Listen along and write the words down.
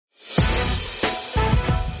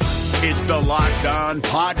It's the Locked On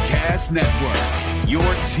Podcast Network, your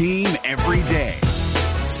team every day.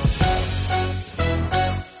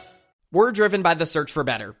 We're driven by the search for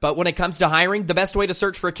better, but when it comes to hiring, the best way to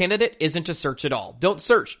search for a candidate isn't to search at all. Don't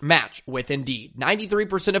search, match with Indeed.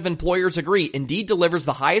 93% of employers agree Indeed delivers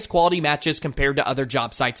the highest quality matches compared to other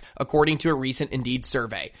job sites, according to a recent Indeed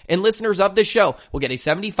survey. And listeners of this show will get a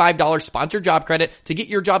 $75 sponsored job credit to get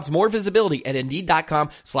your jobs more visibility at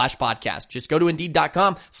Indeed.com/podcast. Just go to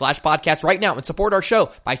Indeed.com/podcast right now and support our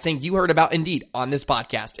show by saying you heard about Indeed on this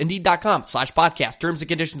podcast. Indeed.com/podcast. Terms and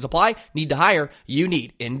conditions apply. Need to hire? You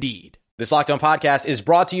need Indeed. This Locked On Podcast is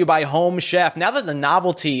brought to you by Home Chef. Now that the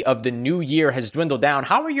novelty of the new year has dwindled down,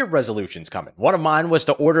 how are your resolutions coming? One of mine was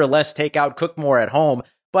to order less takeout, cook more at home,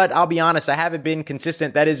 but I'll be honest, I haven't been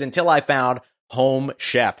consistent. That is until I found Home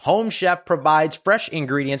Chef. Home Chef provides fresh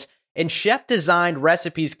ingredients and chef-designed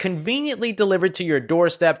recipes conveniently delivered to your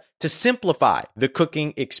doorstep to simplify the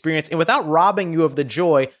cooking experience and without robbing you of the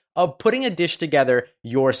joy of putting a dish together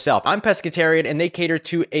yourself. I'm pescatarian and they cater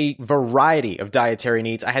to a variety of dietary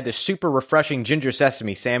needs. I had this super refreshing ginger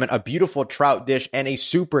sesame salmon, a beautiful trout dish, and a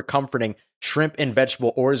super comforting shrimp and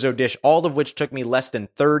vegetable orzo dish, all of which took me less than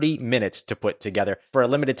 30 minutes to put together. For a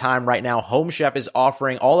limited time right now, Home Chef is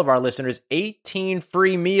offering all of our listeners 18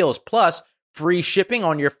 free meals plus free shipping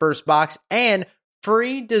on your first box and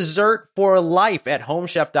free dessert for life at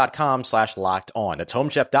homechef.com/locked on. That's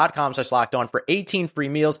homechef.com/locked on for 18 free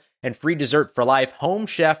meals and free dessert for life.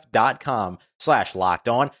 Homechef.com/locked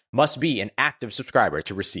on. Must be an active subscriber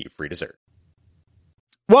to receive free dessert.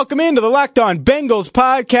 Welcome into the Locked On Bengals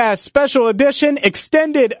podcast, special edition,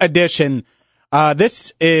 extended edition.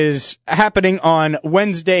 This is happening on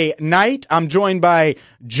Wednesday night. I'm joined by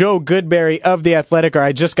Joe Goodberry of The Athletic, or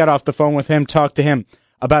I just got off the phone with him, talked to him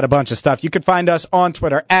about a bunch of stuff. You can find us on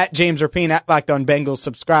Twitter at James Rapine, at Locked On Bengals.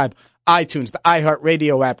 Subscribe, iTunes, the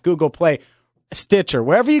iHeartRadio app, Google Play, Stitcher.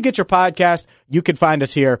 Wherever you get your podcast, you can find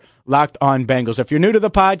us here, Locked On Bengals. If you're new to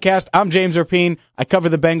the podcast, I'm James Rapine. I cover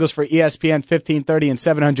the Bengals for ESPN 1530 and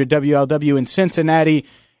 700 WLW in Cincinnati.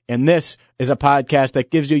 And this is a podcast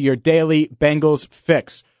that gives you your daily Bengals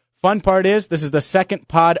fix. Fun part is, this is the second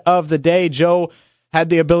pod of the day. Joe had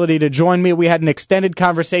the ability to join me. We had an extended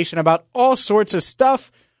conversation about all sorts of stuff.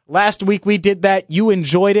 Last week we did that. You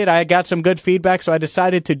enjoyed it. I got some good feedback, so I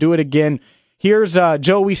decided to do it again. Here's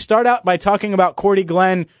Joe. We start out by talking about Cordy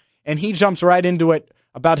Glenn, and he jumps right into it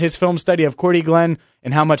about his film study of Cordy Glenn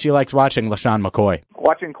and how much he likes watching LaShawn McCoy.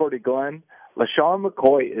 Watching Cordy Glenn, LaShawn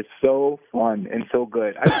McCoy is so fun and so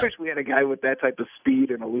good. I wish we had a guy with that type of speed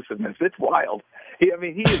and elusiveness. It's wild. He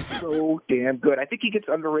is so damn good. I think he gets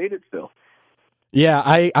underrated still. Yeah,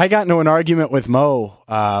 I got into an argument with Mo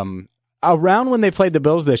around when they played the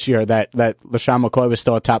Bills this year that LaShawn McCoy was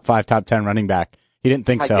still a top 5, top 10 running back. He didn't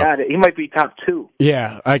think so. He might be top 2.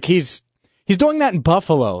 Yeah, like he's doing that in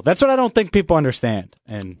Buffalo. That's what I don't think people understand.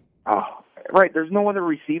 And right, there's no other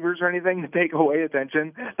receivers or anything to take away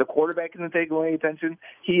attention. The quarterback doesn't take away attention.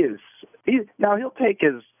 He'll take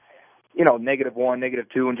his -1,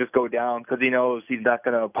 -2, and just go down because he knows he's not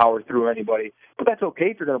going to power through anybody. But that's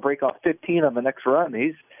okay if you're going to break off 15 on the next run.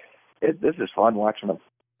 This is fun watching him.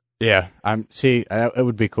 Yeah, it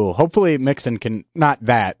would be cool. Hopefully Mixon can, not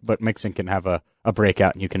that, but Mixon can have a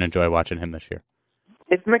breakout and you can enjoy watching him this year.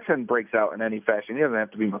 If Mixon breaks out in any fashion, he doesn't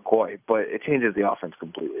have to be McCoy, but it changes the offense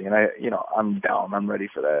completely. And I'm down. I'm ready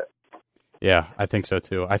for that. Yeah, I think so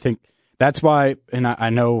too. I think that's why, and I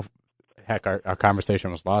know, heck, our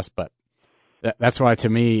conversation was lost, but that's why, to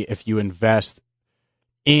me, if you invest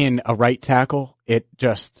in a right tackle, it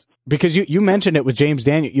just, because you mentioned it with James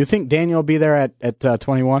Daniel. You think Daniel will be there at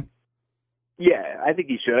 21? Yeah, I think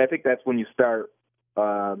he should. I think that's when you start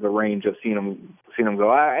the range of seeing him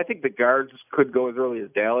go. I think the guards could go as early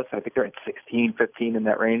as Dallas. I think they're at 16, 15 in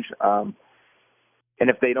that range. And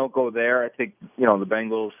if they don't go there, I think, the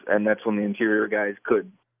Bengals, and that's when the interior guys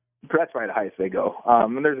could. That's probably the highest they go.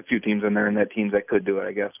 And there's a few teams in there and that teams that could do it,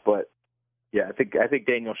 I guess. But yeah, I think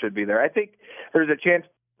Daniel should be there. I think there's a chance.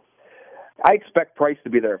 I expect Price to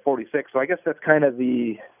be there at 46, so I guess that's kind of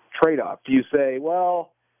the trade-off. Do you say,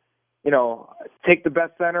 well, take the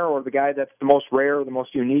best center or the guy that's the most rare or the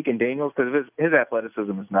most unique in Daniels? Because his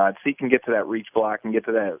athleticism is nuts. He can get to that reach block and get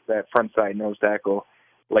to that front side nose tackle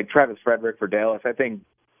like Travis Frederick for Dallas. I think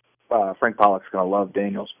Frank Pollock's going to love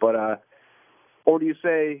Daniels. But or do you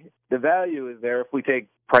say the value is there if we take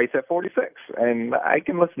Price at 46? And I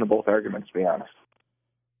can listen to both arguments, to be honest.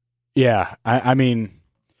 Yeah, I mean,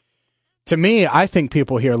 to me, I think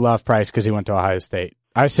people here love Price because he went to Ohio State.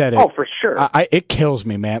 I said it. Oh, for Sure. It kills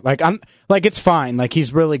me, man. Like, it's fine. Like,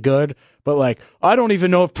 he's really good, but like, I don't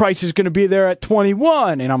even know if Price is going to be there at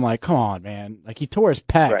 21. And I'm like, come on, man. Like, he tore his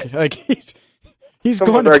pec. Right. Like, he's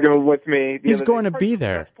Someone going to arguing with me. He's going to be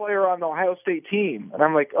there. Best player on the Ohio State team, and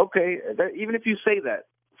I'm like, okay, even if you say that,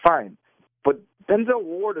 fine. But Denzel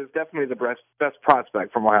Ward is definitely the best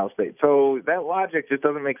prospect from Ohio State. So that logic just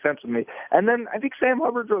doesn't make sense to me. And then I think Sam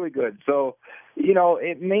Hubbard's really good. So,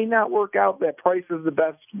 it may not work out that Price is the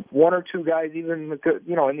best one or two guys even, in the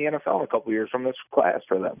NFL in a couple of years from this class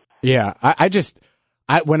for them. Yeah,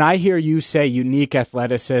 when I hear you say unique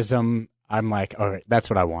athleticism, I'm like, all right, that's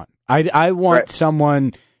what I want. I want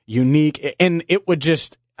someone unique, and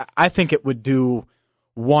I think it would do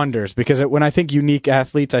wonders, because when I think unique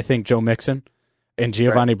athletes, I think Joe Mixon and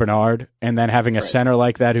Giovanni Bernard, and then having a center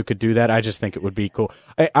like that who could do that, I just think it would be cool.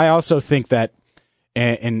 I also think that,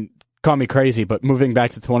 and call me crazy, but moving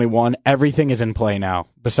back to 21, everything is in play now,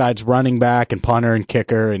 besides running back and punter and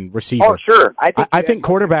kicker and receiver. Oh, sure. I think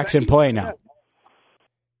quarterback's in play now.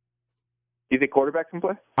 You think quarterback's in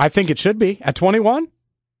play? I think it should be. At 21?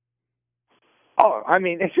 Oh, I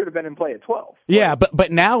mean, it should have been in play at 12. Yeah,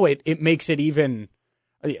 but now it makes it even,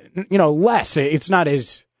 less. It's not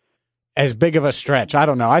as big of a stretch. I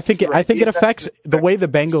don't know. I think it affects the way the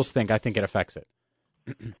Bengals think. I think it affects it.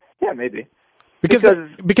 Yeah, maybe. Because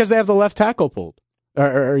they have the left tackle pulled.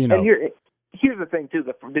 And here's the thing, too.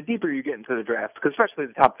 The deeper you get into the draft, because especially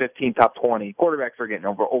the top 15, top 20, quarterbacks are getting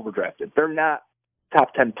overdrafted. They're not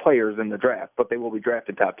top 10 players in the draft, but they will be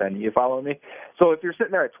drafted top 10. You follow me? So if you're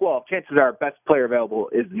sitting there at 12, chances are best player available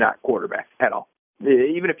is not quarterback at all.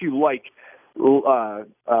 Even if you like Lamar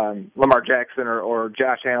Jackson or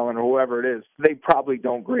Josh Allen or whoever it is, they probably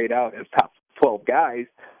don't grade out as top 12 guys,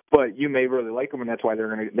 but you may really like them, and that's why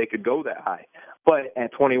they could go that high. But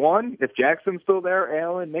at 21, if Jackson's still there,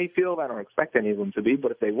 Allen, Mayfield, I don't expect any of them to be,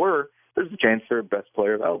 but if they were, there's a chance they're best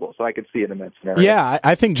player available. So I could see it in that scenario. Yeah,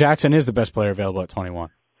 I think Jackson is the best player available at 21.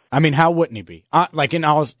 I mean, how wouldn't he be? Like, in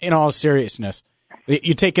all seriousness,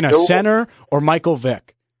 you taking a center or Michael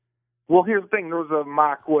Vick? Well, here's the thing. There was a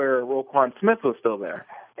mock where Roquan Smith was still there.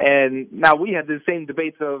 And now we had the same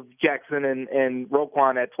debates of Jackson and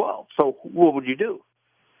Roquan at 12. So what would you do?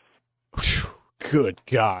 Good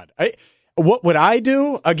God. What would I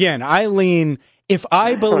do? Again, I lean, if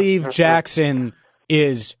I believe Jackson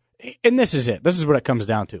is, and this is it. This is what it comes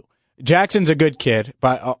down to. Jackson's a good kid,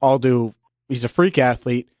 but he's a freak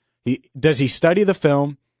athlete. Does he study the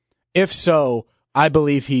film? If so, I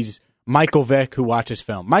believe he's Michael Vick who watches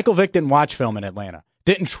film. Michael Vick didn't watch film in Atlanta.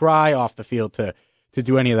 Didn't try off the field to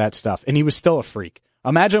do any of that stuff. And he was still a freak.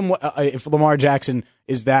 Imagine if Lamar Jackson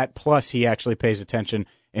is that, plus he actually pays attention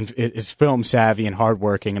and is film savvy and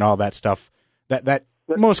hardworking and all that stuff that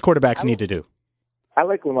most quarterbacks need to do. I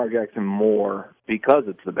like Lamar Jackson more because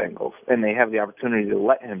it's the Bengals, and they have the opportunity to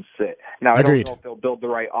let him sit. Now, I don't know if they'll build the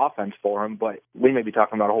right offense for him, but we may be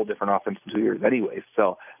talking about a whole different offense in 2 years anyway,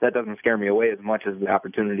 so that doesn't scare me away as much as the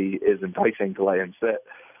opportunity is enticing to let him sit.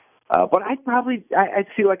 But I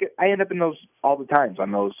feel like I end up in those all the times,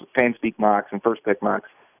 on those fan speak mocks and first pick mocks.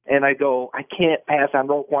 And I go, I can't pass on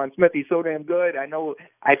Roquan Smith. He's so damn good.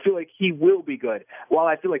 I feel like he will be good. While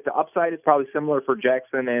I feel like the upside is probably similar for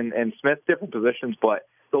Jackson and Smith, different positions, but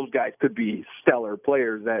those guys could be stellar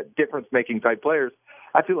players, that difference-making type players.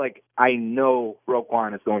 I feel like I know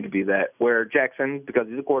Roquan is going to be that, where Jackson, because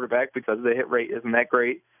he's a quarterback, because the hit rate isn't that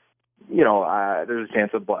great, there's a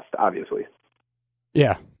chance of bust, obviously.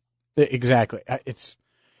 Yeah, exactly.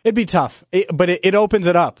 It'd be tough, but it opens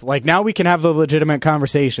it up. Like, now we can have the legitimate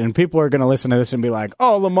conversation. People are going to listen to this and be like,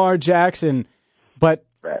 oh, Lamar Jackson. But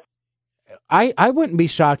I wouldn't be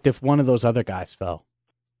shocked if one of those other guys fell,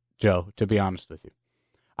 Joe, to be honest with you.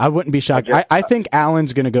 I wouldn't be shocked. I think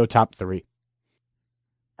Allen's going to go top 3.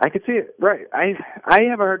 I could see it, right. I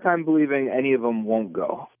have a hard time believing any of them won't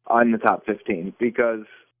go on the top 15, because,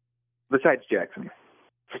 besides Jackson,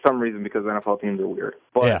 for some reason, because NFL teams are weird.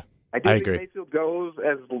 But yeah. I think Mayfield goes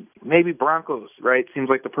as maybe Broncos, right? Seems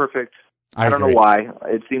like the perfect. I don't know why.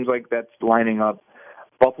 It seems like that's lining up.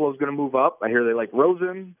 Buffalo's going to move up. I hear they like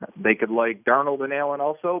Rosen. They could like Darnold and Allen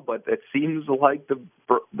also, but it seems like it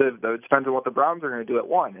depends on what the Browns are going to do at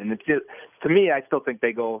 1. And it's just, to me, I still think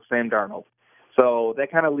they go Sam Darnold. So that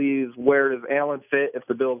kind of leaves, where does Allen fit if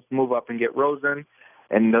the Bills move up and get Rosen?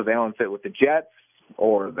 And does Allen fit with the Jets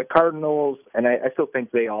or the Cardinals? And I still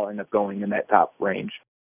think they all end up going in that top range.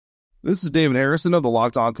 This is David Harrison of the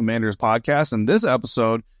Locked On Commanders podcast, and this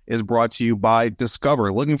episode is brought to you by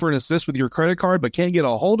Discover. Looking for an assist with your credit card but can't get a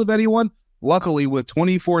hold of anyone? Luckily, with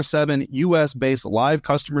 24/7 U.S.-based live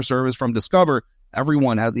customer service from Discover,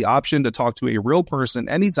 everyone has the option to talk to a real person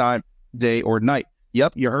anytime, day or night.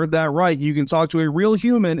 Yep, you heard that right. You can talk to a real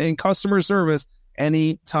human in customer service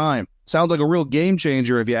anytime. Sounds like a real game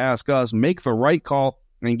changer if you ask us. Make the right call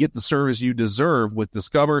and get the service you deserve with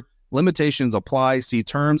Discover. Limitations apply. See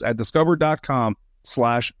terms at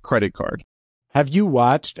discover.com/creditcard. Have you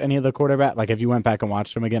watched any of the quarterback? Like, if you went back and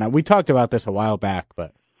watched them again? We talked about this a while back,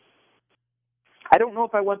 but I don't know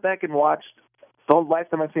if I went back and watched. The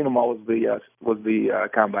last time I've seen them all was the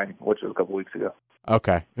combine, which was a couple weeks ago.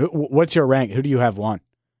 okay. What's your rank? Who do you have one?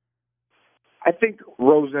 I think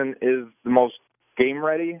Rosen is the most game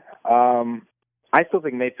ready. I still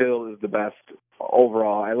think Mayfield is the best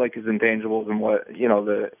overall. I like his intangibles and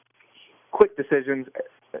the quick decisions,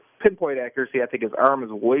 pinpoint accuracy. I think his arm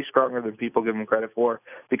is way stronger than people give him credit for,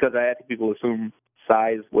 because I think people assume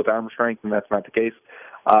size with arm strength, and that's not the case.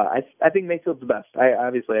 I think Mayfield's the best.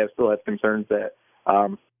 I still have concerns that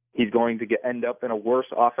he's going to end up in a worse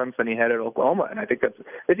offense than he had at Oklahoma, and I think that's,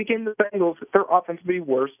 if he came to the Bengals, their offense would be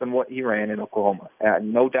worse than what he ran in Oklahoma,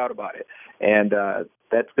 no doubt about it. And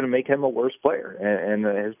that's going to make him a worse player, and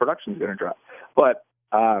his production's going to drop. But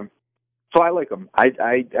so I like him.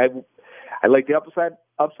 I like the upside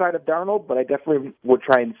of Darnold, but I definitely would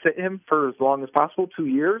try and sit him for as long as possible, 2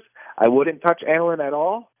 years. I wouldn't touch Allen at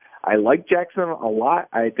all. I like Jackson a lot.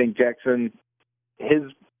 I think Jackson, his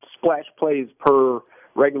splash plays per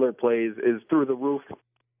regular plays is through the roof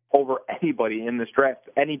over anybody in this draft,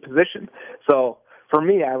 any position. So for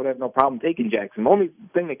me, I would have no problem taking Jackson. The only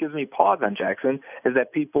thing that gives me pause on Jackson is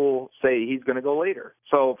that people say he's going to go later.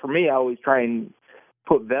 So for me, I always try and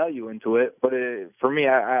put value into it. But for me,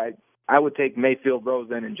 I would take Mayfield,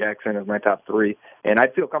 Rosen, and Jackson as my top three, and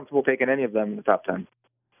I'd feel comfortable taking any of them in the top 10.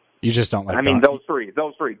 You just don't like those three.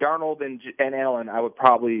 Darnold and Allen, I would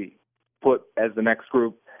probably put as the next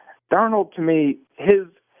group. Darnold, to me, his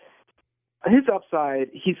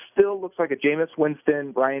upside, he still looks like a Jameis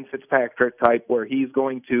Winston, Ryan Fitzpatrick type, where he's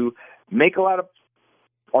going to make a lot of,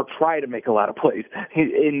 or try to make a lot of plays.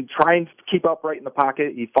 In trying to keep upright in the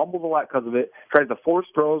pocket, he fumbles a lot because of it, tries to force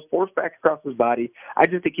throws, force back across his body. I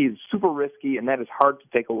just think he's super risky, and that is hard to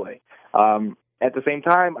take away. At the same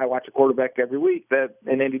time, I watch a quarterback every week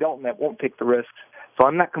in Andy Dalton that won't take the risks, so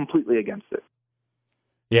I'm not completely against it.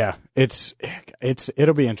 Yeah,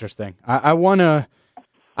 it'll be interesting. I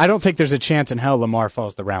don't think there's a chance in hell Lamar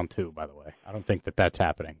falls to round 2, by the way. I don't think that's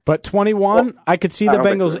happening. But 21, I could see the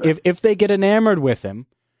Bengals, if they get enamored with him.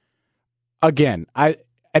 Again,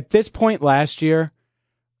 at this point last year,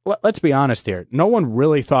 let's be honest here, no one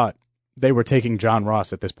really thought they were taking John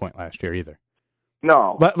Ross at this point last year either.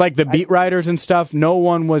 No. Like the beat writers and stuff, no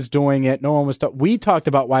one was doing it. No one was. We talked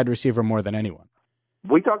about wide receiver more than anyone.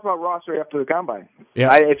 We talked about Ross right after the combine.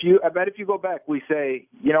 Yeah. I bet if you go back, we say,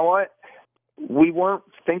 you know what? We weren't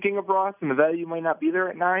thinking of Ross, and the value might not be there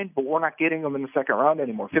at 9, but we're not getting him in the second round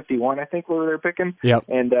anymore. 51, I think, where they're picking. Yep.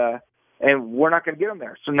 And we're not going to get him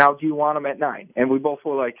there. So now do you want him at 9? And we both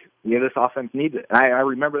were like, yeah, this offense needs it. And I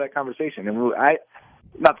remember that conversation. And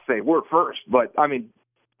not to say we're first, but, I mean,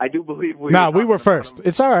 I do believe we were first.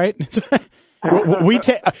 It's all right. we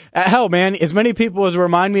take hell, man. As many people as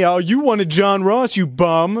remind me, oh, you wanted John Ross, you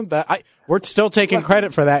bum. We're still taking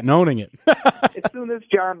credit for that and owning it. As soon as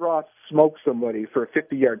John Ross smokes somebody for a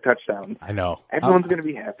 50-yard touchdown, I know everyone's going to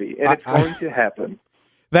be happy, and it's going to happen.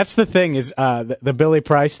 That's the thing is the Billy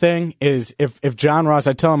Price thing is if John Ross,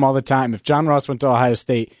 I tell him all the time, if John Ross went to Ohio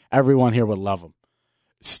State, everyone here would love him.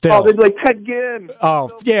 Still. Oh, they'd be like, Ted Ginn.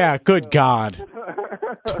 Oh, yeah, good God.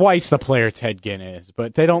 Twice the player Ted Ginn is,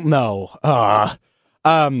 but they don't know. By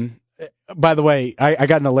the way, I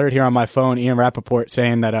got an alert here on my phone, Ian Rappaport,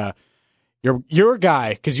 saying that your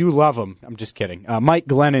guy, because you love him. I'm just kidding. Mike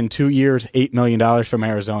Glennon, 2 years, $8 million from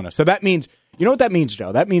Arizona. So that means, you know what that means,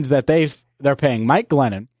 Joe? That means that they're paying Mike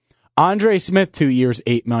Glennon, Andre Smith, 2 years,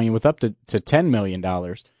 $8 million, with up to $10 million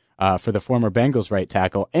for the former Bengals right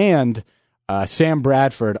tackle, and Sam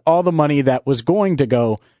Bradford, all the money that was going to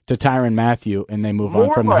go to Tyrann Mathieu, and they move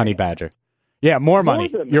on from the Honey Badger. Yeah, more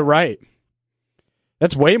money. You're right.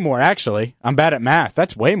 That's way more, actually. I'm bad at math.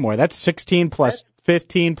 That's way more. That's 16 plus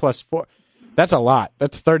 15 plus 4. That's a lot.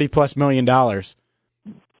 That's $30+ million. That's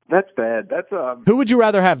bad. Who would you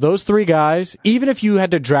rather have, those three guys, even if you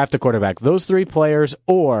had to draft a quarterback, those three players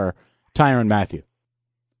or Tyrann Mathieu?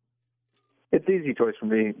 It's an easy choice for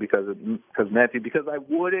me because Matthew, because I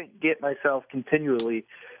wouldn't get myself continually.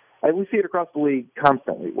 We see it across the league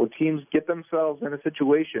constantly where teams get themselves in a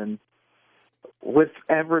situation with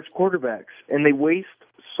average quarterbacks, and they waste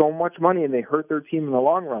so much money and they hurt their team in the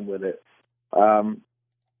long run with it.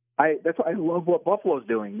 That's why I love what Buffalo's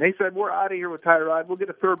doing. They said, we're out of here with Tyrod. We'll get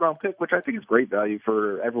a third-round pick, which I think is great value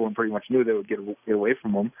for everyone. Pretty much knew they would get away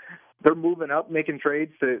from him. They're moving up, making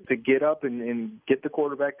trades to get up and get the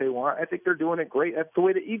quarterback they want. I think they're doing it great. That's the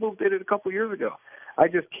way the Eagles did it a couple years ago. I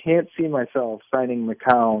just can't see myself signing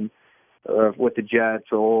McCown with the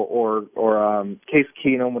Jets or Case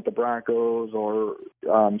Keenum with the Broncos or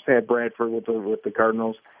Sam Bradford with the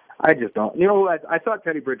Cardinals. I just don't. You know, I thought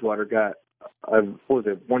Teddy Bridgewater got, what was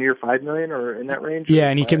it, 1 year, $5 million or in that range? Yeah,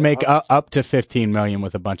 and he can make up to $15 million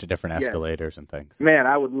with a bunch of different escalators and things. Man,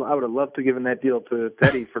 I would have loved to give him that deal to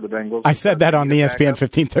Teddy for the Bengals. I said that on ESPN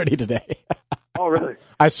 1530 today. Oh, really?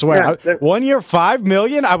 I swear. Yeah, 1 year, $5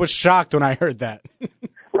 million? I was shocked when I heard that.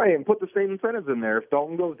 Right, and put the same incentives in there. If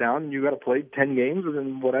Dalton goes down and you got to play 10 games and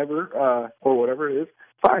then whatever, or whatever it is,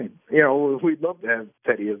 fine. You know, we'd love to have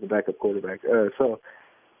Teddy as the backup quarterback.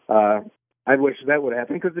 I wish that would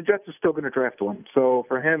happen because the Jets are still going to draft one. So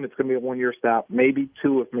for him, it's going to be a 1 year stop, maybe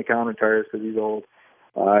two if McCown retires because he's old.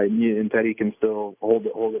 And Teddy can still hold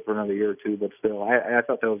it for another year or two. But still, I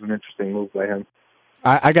thought that was an interesting move by him.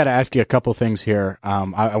 I got to ask you a couple things here.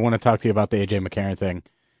 I want to talk to you about the A.J. McCarron thing.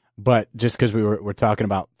 But just because we're talking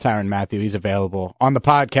about Tyrann Mathieu, he's available on the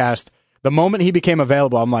podcast. The moment he became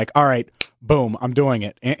available, I'm like, all right, boom, I'm doing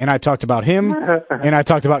it. And I talked about him, and I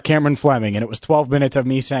talked about Cameron Fleming, and it was 12 minutes of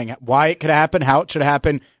me saying why it could happen, how it should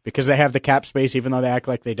happen, because they have the cap space, even though they act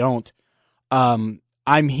like they don't. I'm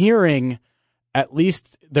hearing at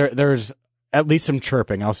least there's at least some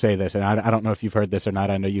chirping. I'll say this, and I don't know if you've heard this or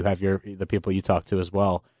not. I know you have the people you talk to as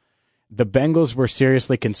well. The Bengals were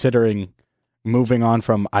seriously considering moving on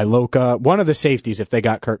from Iloka, one of the safeties, if they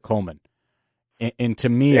got Kurt Coleman. And to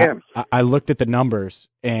me, I looked at the numbers,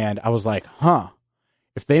 and I was like,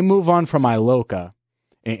 if they move on from Iloka,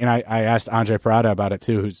 and I asked Andre Parada about it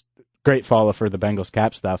too, who's a great follower for the Bengals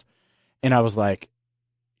cap stuff, and I was like,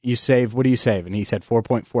 what do you save? And he said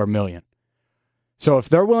 $4.4 million. So if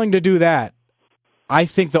they're willing to do that, I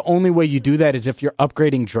think the only way you do that is if you're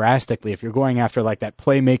upgrading drastically, if you're going after like that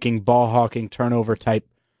playmaking, ball-hawking, turnover type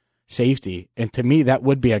safety. And to me, that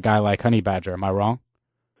would be a guy like Honey Badger. Am I wrong?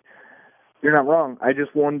 You're not wrong. I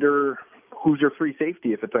just wonder who's your free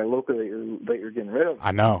safety if it's Iloka that you're getting rid of.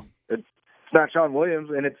 I know. It's not Sean Williams,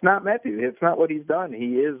 and it's not Matthew. It's not what he's done.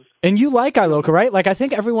 He is. And you like Iloka, right? Like, I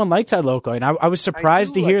think everyone likes Iloka, and I was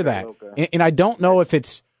surprised to hear that. And I don't know if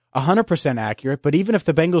it's 100% accurate, but even if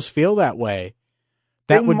the Bengals feel that way,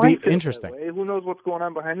 that would be interesting. Who knows what's going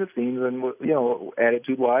on behind the scenes and,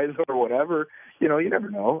 attitude-wise or whatever. You never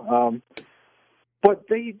know. But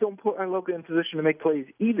they don't put Iloka in position to make plays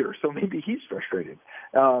either, so maybe he's frustrated.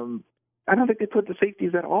 I don't think they put the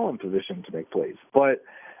safeties at all in position to make plays. But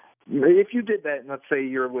if you did that, and let's say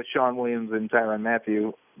you're with Sean Williams and Tyrann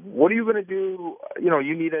Mathieu, what are you going to do?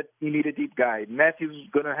 You need a deep guy. Matthew's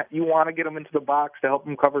you want to get him into the box to help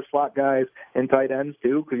him cover slot guys and tight ends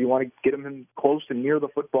too, because you want to get him in close and near the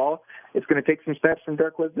football. It's going to take some snaps from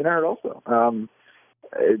Darqueze Dennard also.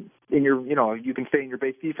 You can stay in your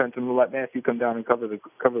base defense and let Matthew come down and cover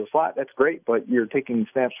the slot. That's great, but you're taking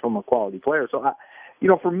snaps from a quality player. So,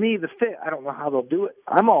 for me, the fit, I don't know how they'll do it.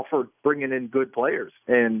 I'm all for bringing in good players,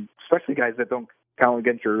 and especially guys that don't count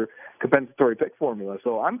against your compensatory pick formula.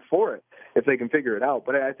 So I'm for it if they can figure it out.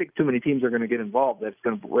 But I think too many teams are going to get involved. That's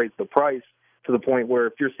going to raise the price to the point where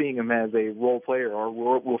if you're seeing him as a role player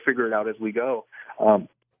or we'll figure it out as we go,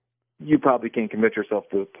 you probably can't commit yourself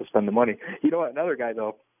to spend the money. You know what? Another guy,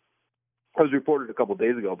 though, I was reported a couple of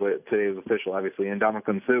days ago, but today is official, obviously, and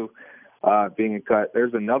Ndamukong Suh being a cut.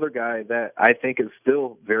 There's another guy that I think is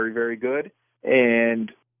still very, very good,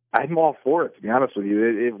 and I'm all for it, to be honest with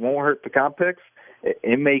you. It won't hurt the comp picks.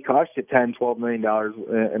 It may cost you $10, $12 million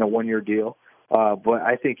in a one-year deal, but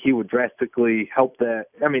I think he would drastically help that.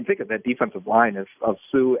 I mean, think of that defensive line of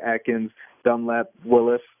Suh, Atkins, Dunlap,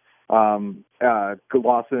 Willis, Lawson,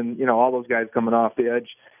 all those guys coming off the edge.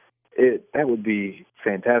 That would be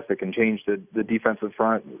fantastic and change the defensive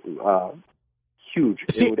front huge.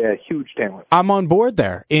 See, it would add huge talent. I'm on board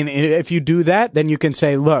there. And if you do that, then you can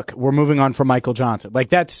say, look, we're moving on from Michael Johnson. Like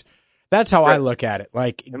that's how I look at it.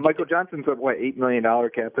 Like, and Michael Johnson's at $8 million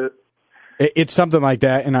cap hit? It's something like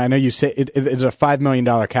that. And I know you say it's a $5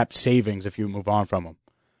 million cap savings if you move on from him.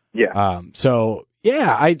 Yeah.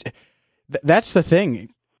 That's the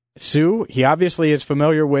thing. Suh, he obviously is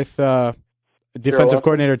familiar with defensive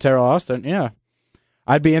coordinator Terrell Austin. Yeah.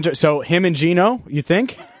 I'd be interested. So him and Geno, you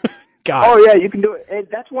think? God. Oh, yeah, you can do it. And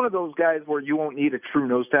that's one of those guys where you won't need a true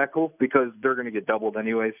nose tackle because they're going to get doubled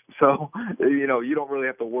anyways. So, you don't really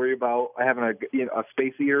have to worry about having a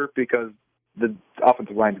space eater because the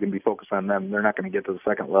offensive line is going to be focused on them. They're not going to get to the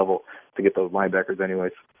second level to get those linebackers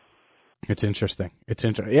anyways. It's interesting.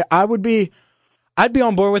 Yeah, I'd be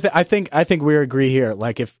on board with it. I think we agree here.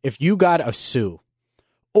 Like if you got a Sue,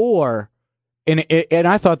 or and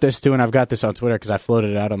I thought this too, and I've got this on Twitter because I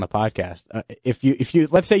floated it out on the podcast. If you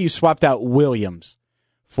let's say you swapped out Williams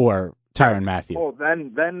for Tyrann Mathieu. Oh,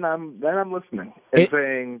 then I'm listening and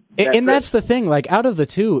saying. That's the thing. Like out of the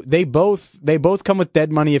two, they both come with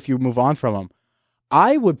dead money if you move on from them.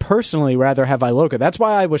 I would personally rather have Iloka. That's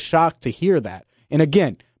why I was shocked to hear that. And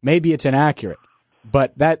again, maybe it's inaccurate,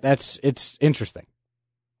 but it's interesting.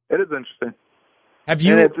 It is interesting. Have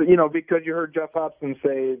you? And it's, because you heard Jeff Hobson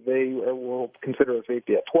say they will consider a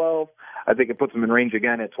safety at 12. I think it puts them in range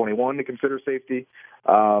again at 21 to consider safety.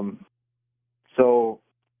 So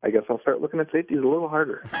I guess I'll start looking at safeties a little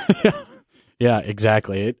harder. Yeah,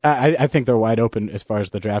 exactly. I think they're wide open as far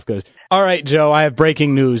as the draft goes. All right, Joe, I have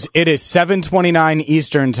breaking news. It is 7:29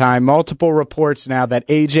 Eastern time. Multiple reports now that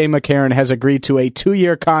A.J. McCarron has agreed to a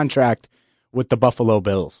 2-year contract with the Buffalo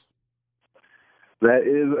Bills. That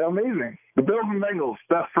is amazing. The Bills and Bengals,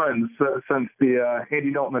 best friends since the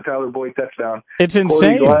Andy Dalton and Tyler Boyd touchdown. It's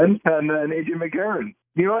insane. Corey Glenn and A.J. McCarron.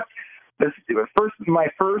 You know what? My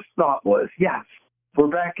first thought was, yes, we're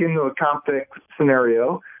back into a comp pick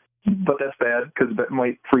scenario. But that's bad because it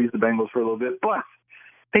might freeze the Bengals for a little bit. But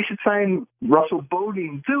they should sign Russell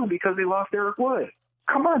Bodine, too, because they lost Eric Wood.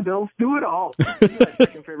 Come on, Bills, do it all. You're my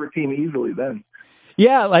second favorite team easily then.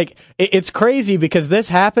 Yeah, like, it's crazy because this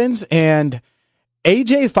happens, and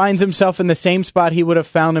AJ finds himself in the same spot he would have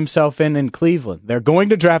found himself in Cleveland. They're going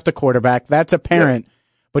to draft a quarterback. That's apparent. Yeah.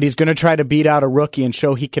 But he's going to try to beat out a rookie and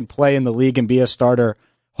show he can play in the league and be a starter,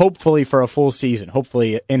 hopefully for a full season.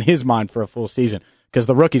 Hopefully, in his mind, for a full season. Because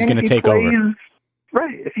the rookie's going to take over.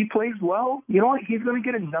 Right. If he plays well, you know what? He's going to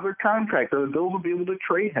get another contract, or the Bills will be able to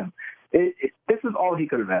trade him. This is all he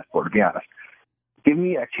could have asked for, to be honest. Give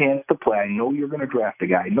me a chance to play. I know you're going to draft a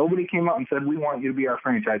guy. Nobody came out and said, we want you to be our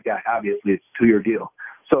franchise guy. Obviously, it's a 2-year deal.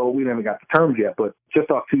 So we haven't got the terms yet, but just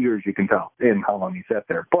off 2 years, you can tell in how long he sat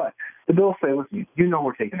there. But the Bills say, listen,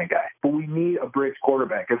 we're taking a guy, but we need a bridge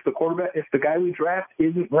quarterback. If the guy we draft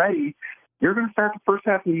isn't ready, you're going to start the first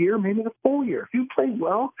half of the year, maybe the full year. If you play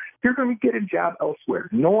well, you're going to get a job elsewhere.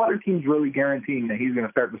 No other team's really guaranteeing that he's going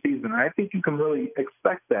to start the season, and I think you can really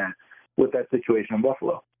expect that with that situation in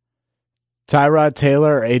Buffalo. Tyrod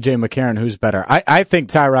Taylor or A.J. McCarron, who's better? I think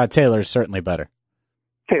Tyrod Taylor is certainly better.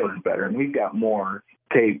 Taylor's better, and we've got more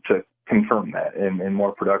tape to confirm that and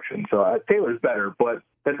more production. So Taylor's better, but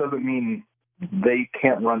that doesn't mean they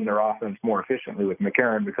can't run their offense more efficiently with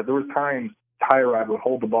McCarron, because there was times Tyrod would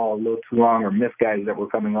hold the ball a little too long or miss guys that were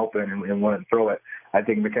coming open and wouldn't throw it. I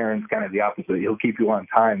think McCarron's kind of the opposite. He'll keep you on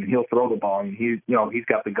time and he'll throw the ball, and he's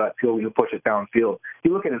got the guts. He'll push it downfield.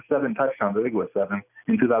 You look at his 7 touchdowns, I think it was 7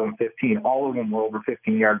 in 2015. All of them were over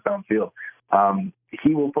 15 yards downfield.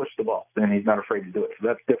 He will push the ball, and he's not afraid to do it. So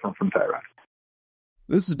that's different from Tyrod.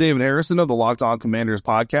 This is David Harrison of the Locked On Commanders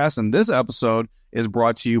podcast, and this episode is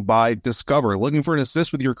brought to you by Discover. Looking for an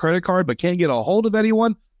assist with your credit card but can't get a hold of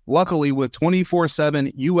anyone? Luckily, with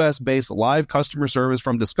 24/7 U.S.-based live customer service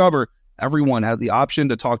from Discover, everyone has the option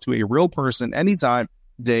to talk to a real person anytime,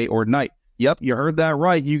 day or night. Yep, you heard that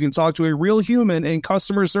right. You can talk to a real human in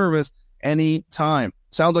customer service anytime.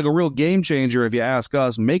 Sounds like a real game changer if you ask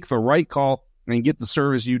us. Make the right call and get the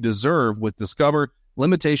service you deserve with Discover.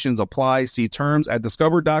 Limitations apply. See terms at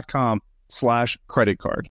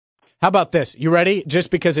discover.com/creditcard. How about this? You ready? Just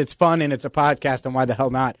because it's fun and it's a podcast, and why the hell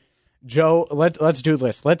not? Joe, let's do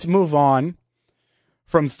this. Let's move on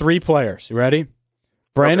from 3 players. You ready?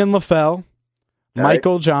 Brandon LaFell,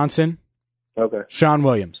 Michael Johnson, Sean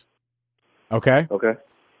Williams. Okay? Okay.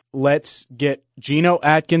 Let's get Geno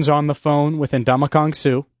Atkins on the phone with Ndamukong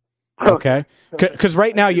Suh. Okay? Because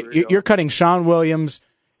right now you're cutting Sean Williams.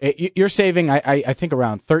 You're saving, I think,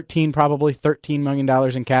 around $13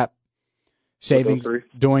 million in cap savings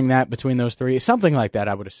doing that between those 3. Something like that,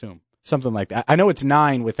 I would assume. Something like that. I know it's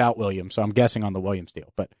 9 without Williams, so I'm guessing on the Williams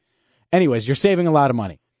deal. But anyways, you're saving a lot of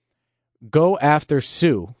money. Go after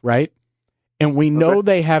Suh, right? And we know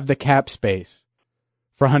they have the cap space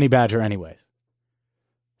for Honey Badger anyways.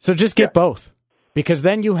 So just get both. Because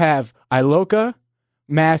then you have Iloka,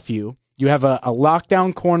 Mathieu. You have a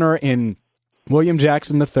lockdown corner in William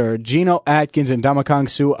Jackson III, Geno Atkins, and Ndamukong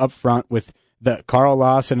Suh up front with the Carl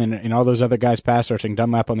Lawson and all those other guys pass rushing,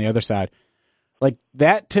 Dunlap on the other side. Like,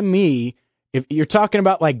 that to me, if you're talking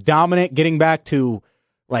about like dominant, getting back to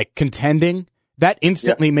like contending, that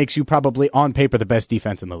instantly makes you probably on paper the best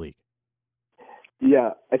defense in the league.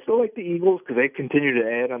 Yeah, I still like the Eagles because they continue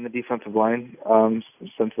to add on the defensive line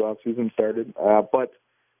since the offseason started. But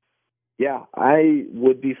yeah, I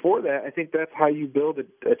would be for that. I think that's how you build a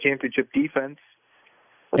championship defense.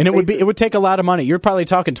 And it would take a lot of money. You're probably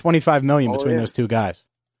talking $25 million between those two guys.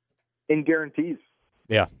 In guarantees.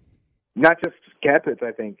 Yeah. Not just cap hits,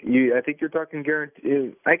 I think. I think you're talking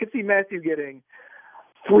guarantee. I could see Matthew getting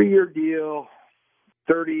 3-year deal,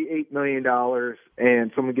 $38 million,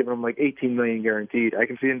 and someone giving him like $18 million guaranteed. I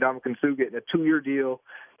can see Ndamukong Suh getting a 2-year deal,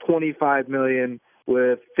 $25 million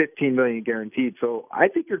with $15 million guaranteed. So I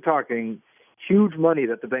think you're talking huge money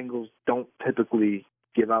that the Bengals don't typically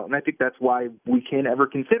give out, and I think that's why we can't ever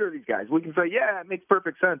consider these guys. We can say, yeah, it makes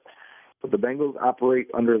perfect sense. But the Bengals operate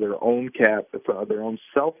under their own cap. It's their own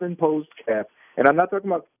self-imposed cap. And I'm not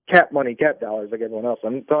talking about cap money, cap dollars like everyone else.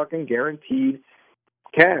 I'm talking guaranteed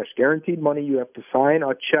cash, guaranteed money. You have to sign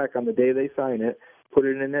a check on the day they sign it, put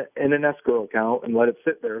it in an escrow account, and let it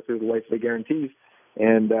sit there through the life of the guarantees.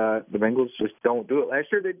 And the Bengals just don't do it. Last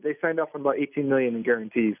year they signed off on about $18 million in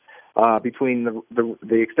guarantees between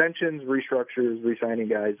the extensions, restructures, re-signing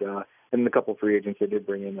guys, and a couple of free agents they did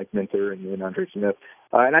bring in, like Minter and Andre Smith.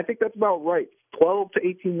 And I think that's about right. 12 to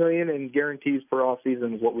 18 million in guarantees per off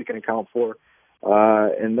season is what we can account for.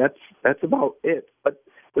 And that's about it. But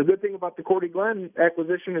the good thing about the Cordy Glenn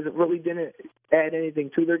acquisition is it really didn't add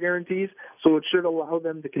anything to their guarantees, so it should allow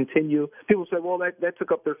them to continue. People say, well, that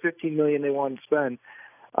took up their $15 million they wanted to spend.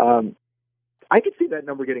 I could see that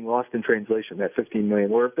number getting lost in translation, that $15 million.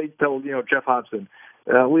 Or if they tell Jeff Hobson,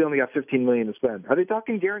 we only got $15 million to spend. Are they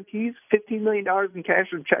talking guarantees? $15 million in cash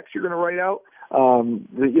or checks you're going to write out?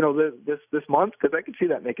 This month, because I could see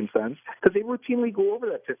that making sense, because they routinely go over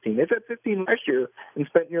that 15. They said 15 last year and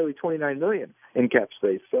spent nearly $29 million in cap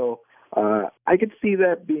space. So I could see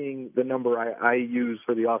that being the number I use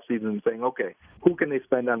for the offseason and saying, okay, who can they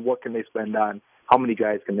spend on? What can they spend on? How many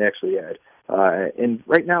guys can they actually add? And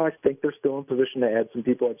right now, I think they're still in position to add some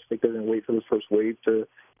people. I just think they're going to wait for this first wave to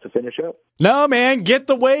finish up. No, man, get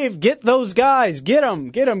the wave. Get those guys. Get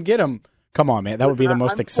them. Come on, man. That would be the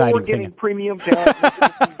most exciting thing. Getting premium talent, making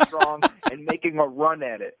the team strong, and making a run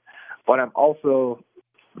at it. But I'm also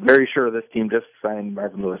very sure this team just signed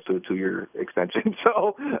Marvin Lewis to a 2-year extension.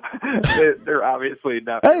 So they're obviously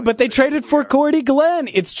not. Hey, but they traded for Cordy Glenn.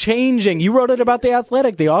 It's changing. You wrote it about the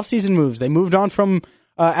Athletic, the offseason moves. They moved on from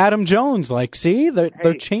Adam Jones. Like, see,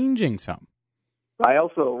 they're changing some. I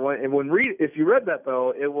also if you read that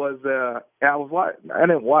though, it was I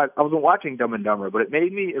wasn't watching Dumb and Dumber, but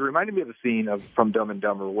it reminded me of a scene from Dumb and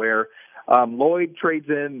Dumber where Lloyd trades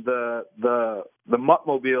in the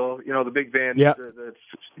Muttmobile, the big van that's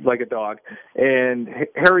like a dog, and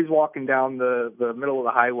Harry's walking down the middle of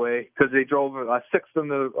the highway because they drove a sixth of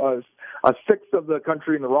the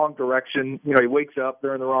country in the wrong direction. He wakes up,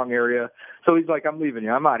 they're in the wrong area, so he's like, I'm leaving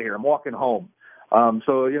you, I'm out of here, I'm walking home.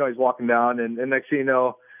 So he's walking down, and next thing you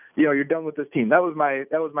know, you're done with this team. That was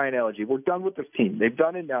my analogy. We're done with this team. They've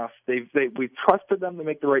done enough. We trusted them to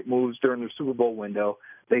make the right moves during the Super Bowl window.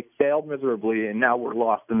 They failed miserably, and now we're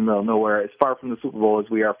lost in the middle of nowhere, as far from the Super Bowl as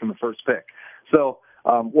we are from the first pick. So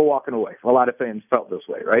we're walking away. A lot of fans felt this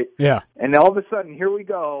way, right? Yeah. And all of a sudden, here we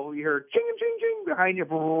go. You hear ching, ching, ching behind you.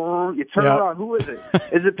 You turn around. Who is it?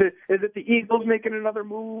 Is it the Eagles making another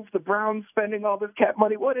move? The Browns spending all this cap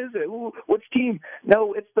money? What is it? Which team?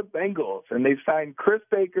 No, it's the Bengals. And they've signed Chris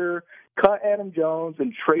Baker, cut Adam Jones,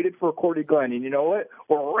 and traded for Cordy Glenn. And you know what?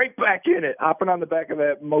 We're right back in it, hopping on the back of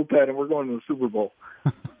that moped, and we're going to the Super Bowl.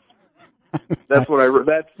 That's what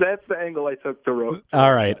that's the angle I took to roast.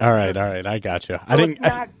 All right. I got you.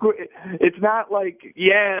 It's not like,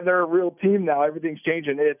 they're a real team now. Everything's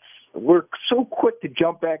changing. We're so quick to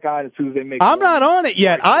jump back on as soon as they make. I'm not on it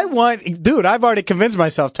yet. I've already convinced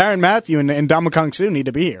myself. Tyrann Mathieu and Ndamukong Suh need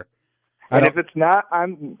to be here. And if it's not,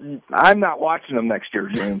 I'm not watching them next year,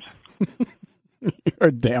 James. You're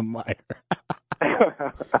a damn liar.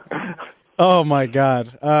 Oh, my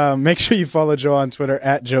God. Make sure you follow Joe on Twitter,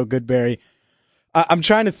 @JoeGoodberry. I'm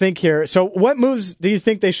trying to think here. So what moves do you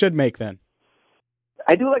think they should make then?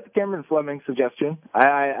 I do like the Cameron Fleming suggestion.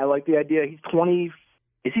 I like the idea. He's 20.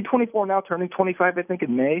 Is he 24 now, turning 25, I think,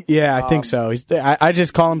 in May? Yeah, I think so. I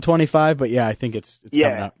just call him 25, but yeah, I think it's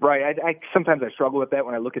coming up. Right. Sometimes I struggle with that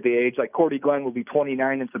when I look at the age. Like Cordy Glenn will be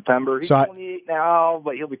 29 in September. He's 28 now,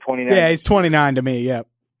 but he'll be 29. Yeah, he's 29 to me, yeah.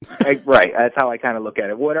 Right. That's how I kind of look at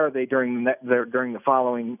it. What are they during the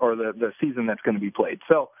following or the season that's going to be played?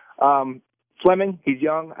 So Fleming, he's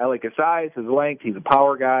young. I like his size, his length. He's a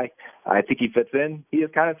power guy. I think he fits in. He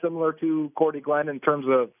is kind of similar to Cordy Glenn in terms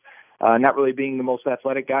of not really being the most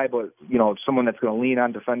athletic guy, but someone that's going to lean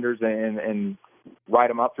on defenders and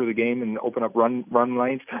ride them up through the game and open up run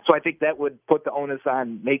lanes. So I think that would put the onus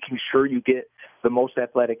on making sure you get the most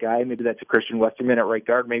athletic guy. Maybe that's a Christian Westerman at right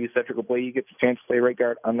guard. Maybe Cedric Ogbuehi gets a chance to play right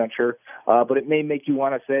guard. I'm not sure. But it may make you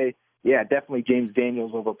want to say, yeah, definitely James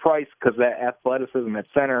Daniels over Price, because that athleticism at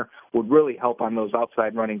center would really help on those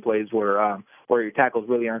outside running plays where your tackles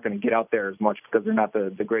really aren't going to get out there as much because they're not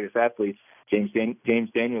the greatest athletes. James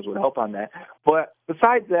Daniels would help on that. But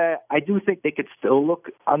besides that, I do think they could still look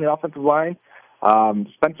on the offensive line.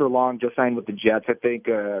 Spencer Long just signed with the Jets, I think,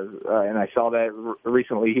 and I saw that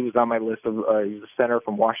recently. He was on my list of he's a center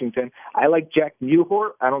from Washington. I like Jack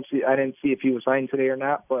Newhort. I didn't see if he was signed today or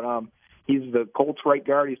not, but he's the Colts right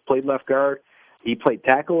guard. He's played left guard. He played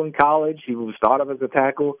tackle in college. He was thought of as a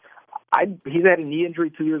tackle. He's had a knee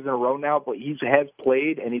injury 2 years in a row now, but he has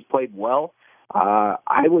played, and he's played well.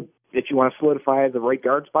 I would, if you want to solidify the right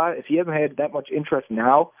guard spot, if he hasn't had that much interest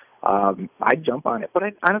now, I'd jump on it. But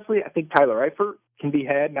honestly, I think Tyler Eifert can be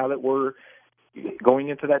had now that we're going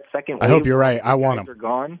into that second wave. I hope you're right. I want him. Are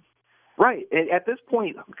gone. Right. At this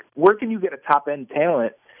point, where can you get a top-end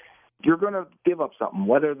talent? You're going to give up something,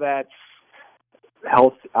 whether that's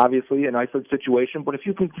health, obviously, an Eifert situation, but if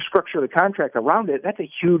you can structure the contract around it, that's a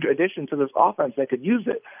huge addition to this offense that could use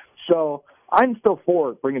it. So I'm still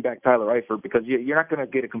for bringing back Tyler Eifert because you're not going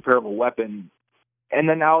to get a comparable weapon. And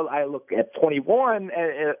then now I look at 21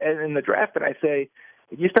 and in the draft and I say,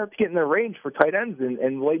 if you start to get in the range for tight ends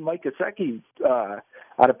and way Mike Gesicki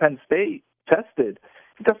out of Penn State tested,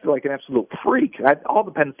 he tested like an absolute freak. All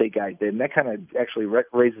the Penn State guys did, and that kind of actually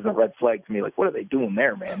raises a red flag to me. Like, what are they doing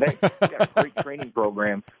there, man? They got a great training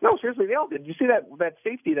program. No, seriously, they all did. You see that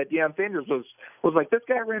safety that Deion Sanders was like, this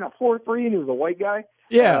guy ran a 4.3 and he was a white guy?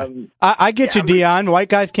 Yeah, I get you, Deion. White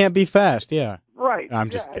guys can't be fast, yeah. Right. I'm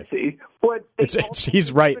just kidding. See. But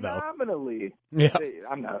he's right phenomenally. Though. Yeah.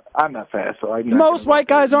 I'm not fast, so I'm most white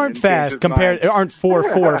guys aren't fast aren't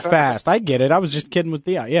 4.4 fast. I get it. I was just kidding with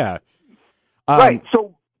Deion. Yeah. Right.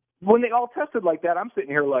 So when they all tested like that, I'm sitting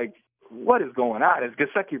here like, what is going on? Is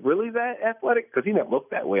Gesicki really that athletic? Because he didn't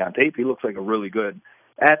look that way on tape. He looks like a really good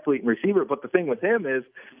athlete and receiver. But the thing with him is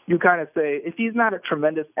you kind of say, if he's not a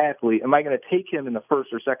tremendous athlete, am I going to take him in the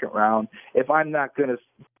first or second round if I'm not going to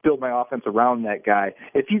build my offense around that guy?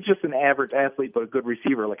 If he's just an average athlete but a good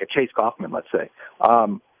receiver, like a Chase Kaufman, let's say,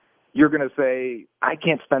 you're going to say, I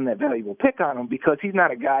can't spend that valuable pick on him because he's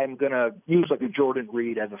not a guy I'm going to use like a Jordan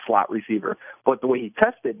Reed as a slot receiver. But the way he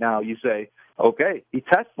tested now, you say, okay, he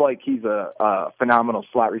tests like he's a phenomenal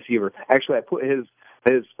slot receiver. Actually, I put his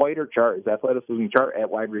spider chart, his athleticism chart at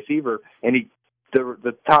wide receiver, and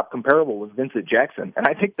the top comparable was Vincent Jackson. And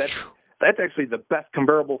I think that's actually the best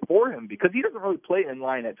comparable for him because he doesn't really play in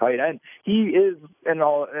line at tight end. He is, in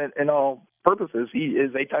all purposes, he is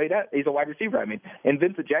a tight end. He's a wide receiver, I mean. And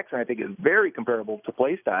Vincent Jackson, I think, is very comparable to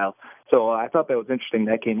play style. So I thought that was interesting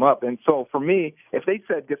that came up. And so for me, if they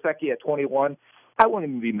said Gesicki at 21, I wouldn't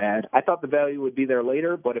even be mad. I thought the value would be there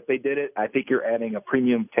later, but if they did it, I think you're adding a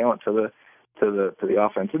premium talent to the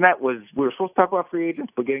offense. And that was, we were supposed to talk about free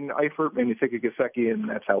agents, but getting to Eifert made me think of Gesicki, and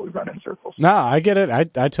that's how we run in circles. No, I get it.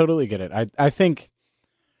 I totally get it. I think,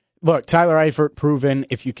 look, Tyler Eifert proven,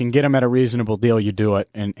 if you can get him at a reasonable deal, you do it,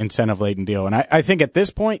 an incentive-laden deal. And I think at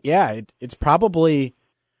this point, yeah, it's probably,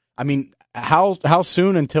 I mean, how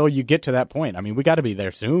soon until you get to that point? I mean, we got to be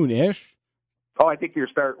there soon-ish. Oh, I think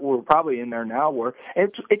we're probably in there now.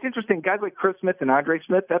 It's interesting. Guys like Chris Smith and Andre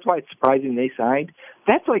Smith, that's why it's surprising they signed.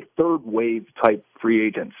 That's like third wave type free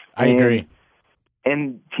agents. I agree.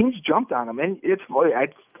 And teams jumped on them. And it's funny.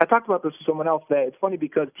 I talked about this with someone else, that it's funny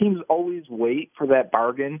because teams always wait for that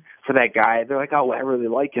bargain for that guy. They're like, oh, well, I really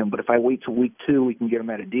like him, but if I wait till week 2, we can get him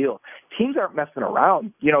at a deal. Teams aren't messing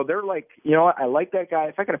around. You know, they're like, you know what, I like that guy.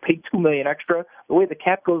 If I got to pay $2 million extra, the way the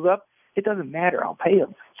cap goes up, it doesn't matter. I'll pay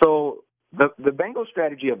him. So the Bengals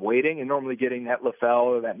strategy of waiting and normally getting that LaFell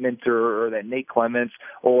or that Minter or that Nate Clements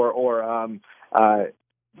or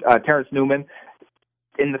Terrence Newman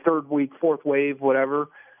in the third week, fourth wave, whatever,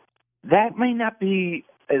 that may not be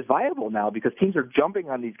as viable now because teams are jumping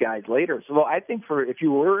on these guys later. So I think if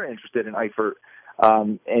you were interested in Eifert,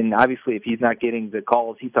 and obviously if he's not getting the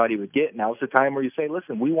calls he thought he would get, now's the time where you say,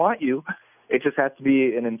 listen, we want you. It just has to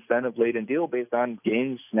be an incentive-laden deal based on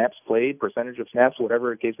games, snaps played, percentage of snaps, whatever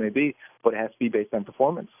the case may be, but it has to be based on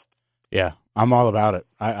performance. Yeah, I'm all about it.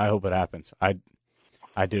 I hope it happens.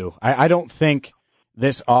 I do. I don't think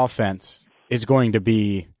this offense is going to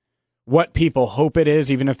be what people hope it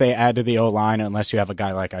is, even if they add to the O-line, unless you have a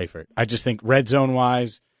guy like Eifert. I just think red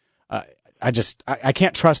zone-wise, I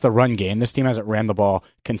can't trust the run game. This team hasn't ran the ball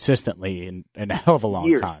consistently in a hell of a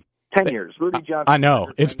long time. 10 years. Rudy Johnson. I know.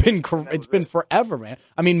 It's been forever, man.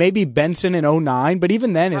 I mean, maybe Benson in 2009, but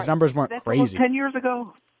even then his numbers weren't crazy. 10 years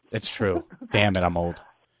ago. It's true. Damn it, I'm old.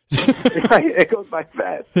 Right, it goes by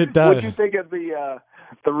fast. It does. What do you think of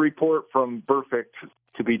the report from Perfect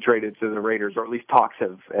to be traded to the Raiders, or at least talks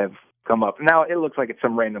have come up. Now it looks like it's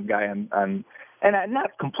some random guy on and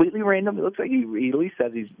not completely random. It looks like he at least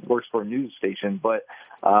says he works for a news station, but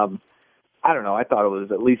I don't know. I thought it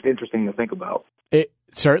was at least interesting to think about. It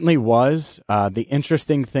certainly was. The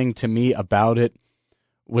interesting thing to me about it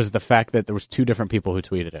was the fact that there was two different people who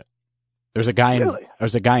tweeted it. There's a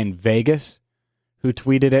guy in Vegas who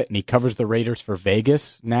tweeted it, and he covers the Raiders for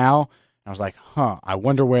Vegas now. And I was like, I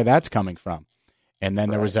wonder where that's coming from. And then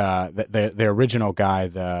there was the original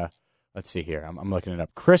guy, let's see here, I'm looking it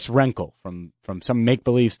up, Chris Renkel from some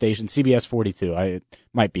make-believe station, CBS 42. It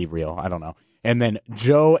might be real, I don't know. And then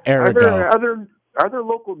Joe Arago. Are there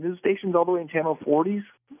local news stations all the way in Channel 40s?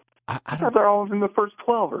 I thought they're all in the first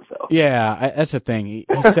 12 or so. Yeah, that's the thing.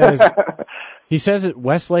 He says that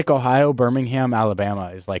Westlake, Ohio, Birmingham,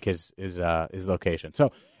 Alabama is like his location.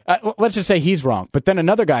 So let's just say he's wrong. But then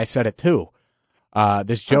another guy said it too.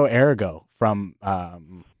 This Joe Arago from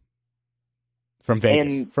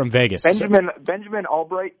Vegas. Benjamin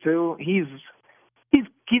Albright too. He's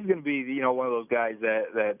going to be one of those guys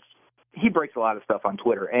that he breaks a lot of stuff on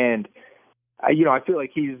Twitter, and I feel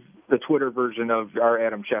like he's the Twitter version of our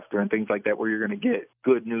Adam Schefter and things like that, where you're going to get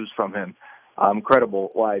good news from him,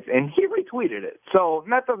 credible wise. And he retweeted it, so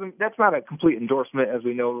that's not a complete endorsement, as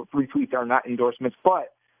we know. Retweets are not endorsements,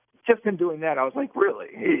 but just him doing that, I was like, really?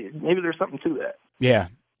 Maybe there's something to that. Yeah,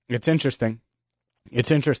 it's interesting.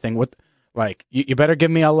 It's interesting. What, like, you better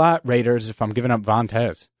give me a lot, Raiders, if I'm giving up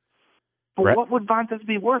Vontaze. But what would Vontaze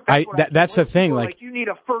be worth? That's the thing. Like, you need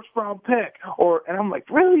a first-round pick. And I'm like,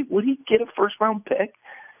 really? Would he get a first-round pick?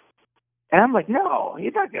 And I'm like, no,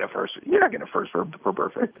 you're not getting a first. You're not getting a first for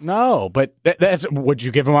Perfect. No, but that's. Would you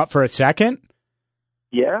give him up for a second?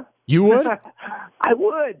 Yeah. You would? I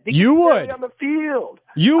would. You would. On the field.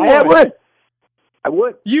 You would. I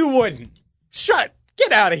would. You wouldn't.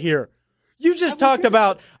 Get out of here. You just talked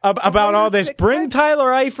about all this. Bring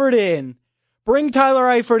Tyler Eifert in.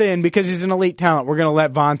 Because he's an elite talent. We're going to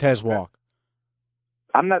let Vontaze walk.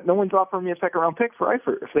 I'm not. No one's offering me a second-round pick for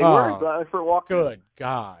Eifert. If they were, Eifert walked. Good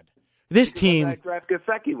God. This team. I draft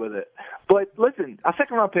Gesicki with it. But listen, a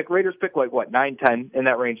second-round pick, Raiders pick 9, 10 in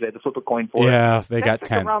that range. They had to flip a coin for it. Yeah, they got 10.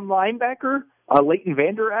 Second-round linebacker, Leighton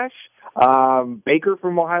Vander Esch, Baker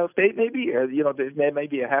from Ohio State, maybe. They may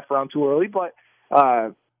be a half round too early, but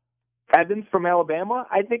Evans from Alabama.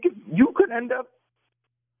 I think you could end up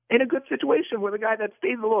in a good situation with a guy that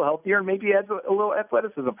stays a little healthier and maybe adds a little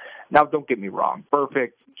athleticism. Now, don't get me wrong.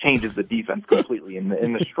 Perfect changes the defense completely in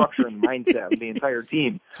the structure and mindset of the entire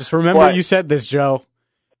team. Just remember you said this, Joe.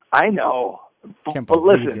 I know. But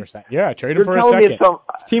listen. Yeah, trade him for a second.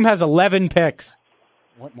 This team has 11 picks.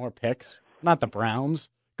 Want more picks? Not the Browns.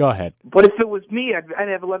 Go ahead. But if it was me, I'd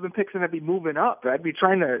have 11 picks and I'd be moving up. I wouldn't be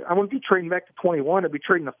trading back to 21. I'd be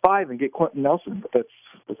trading to 5 and get Quentin Nelson. But that's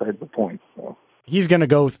besides the point. So. He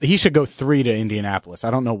should go 3 to Indianapolis. I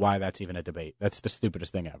don't know why that's even a debate. That's the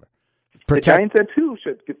stupidest thing ever. The Giants said too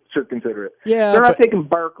should consider it. Yeah, they're not taking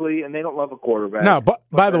Barkley, and they don't love a quarterback. No, but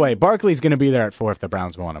by the way, Barkley's going to be there at 4 if the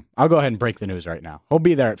Browns want him. I'll go ahead and break the news right now. He'll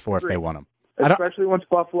be there at 4 if they want him. Especially once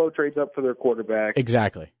Buffalo trades up for their quarterback.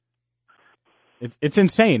 Exactly. It's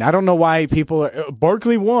insane. I don't know why people are.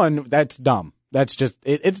 Barkley won. That's dumb. That's just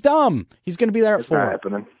it's dumb. He's going to be there at 4. Not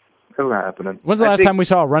happening. It's not happening. When's the last time we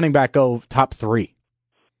saw a running back go top 3?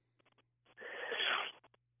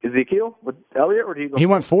 Ezekiel with Elliott, or did he go? He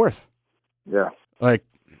went 4th. Yeah.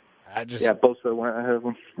 Bosa went ahead of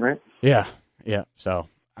him, right? Yeah. So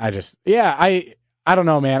I don't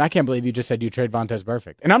know, man. I can't believe you just said you trade Vontaze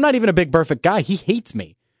Burfict, and I'm not even a big Burfict guy. He hates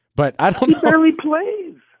me, but I don't know. He barely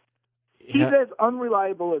plays. He's as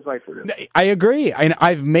unreliable as Eifert is. I agree, and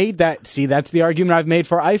I've made that. See, that's the argument I've made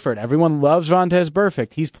for Eifert. Everyone loves Vontaze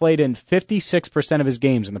Burfict. He's played in 56% of his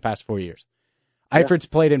games in the past 4 years. Yeah. Eifert's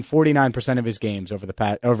played in 49% of his games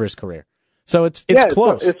over his career. So it's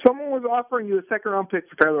close. If someone was offering you a second-round pick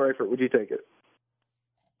for Tyler Eifert, would you take it?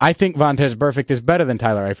 I think Vontaze Burfict is better than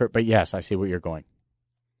Tyler Eifert, but yes, I see where you're going.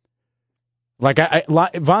 Like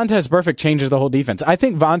Vontaze Burfict changes the whole defense. I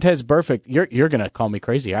think Vontaze Burfict, you're going to call me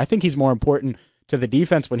crazy. I think he's more important to the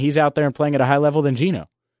defense when he's out there and playing at a high level than Geno.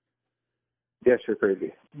 Yes, you're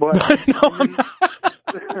crazy. But no, I'm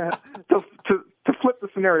not. To flip the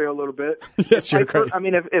scenario a little bit. Yes, you're crazy. I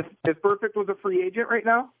mean, if Burfict was a free agent right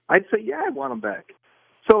now, I'd say, yeah, I want him back.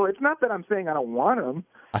 So it's not that I'm saying I don't want him.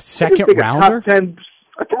 A second rounder?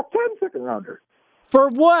 A top 10 second rounder. For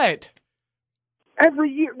what?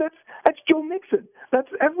 Every year. That's Joe Mixon. That's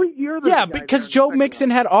every year. Yeah, because Joe Mixon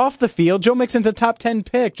had off the field. Joe Mixon's a top 10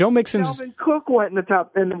 pick. Joe Mixon's. Dalvin Cook went in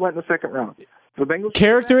the second round. The Bengals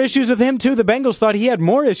character issues with him too. The Bengals thought he had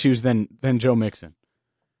more issues than Joe Mixon.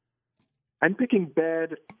 I'm picking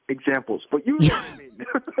bad examples, but you know what I mean.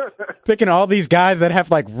 Picking all these guys that have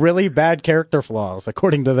like really bad character flaws,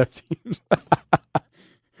 according to their teams.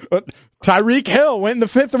 Tyreek Hill went in the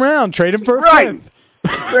 5th round. Trade him for a 5th.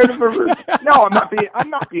 No, I'm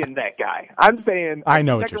not being that guy. I'm saying I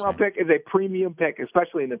know the what you're second-round saying. pick is a premium pick,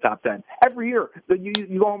 especially in the top 10. Every year, you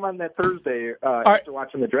go home on that Thursday after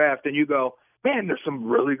watching the draft, and you go, man, there's some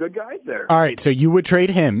really good guys there. All right, so you would trade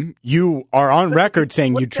him. You are on record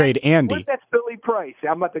saying you'd trade Andy. What if that's Billy Price?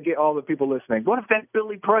 I'm about to get all the people listening. What if that's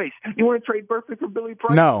Billy Price? You want to trade Burfict for Billy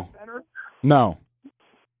Price? No.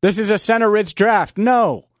 This is a center-rich draft.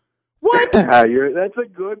 No. What? That's a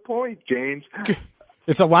good point, James.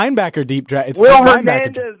 It's a linebacker deep draft. Will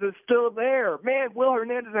Hernandez is still there. Man, Will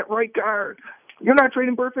Hernandez at right guard. You're not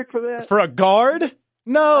trading Burfict for that? For a guard?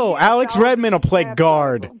 No. Alex Redmond will play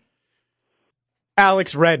guard.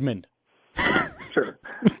 Alex Redmond. Sure.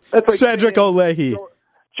 That's like Cedric Olehi.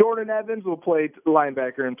 Jordan Evans will play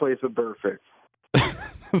linebacker in place of Burfict.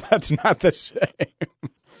 That's not the same.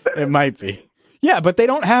 It might be. Yeah, but they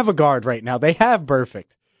don't have a guard right now. They have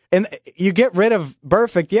Burfict. And you get rid of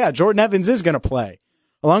Burfict, yeah, Jordan Evans is going to play,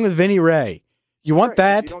 along with Vinny Ray. You want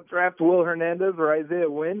that? If you don't draft Will Hernandez or Isaiah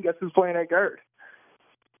Wynn, guess who's playing at guard?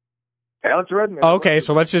 Alex Redmond. Okay,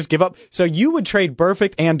 so let's just give up. So you would trade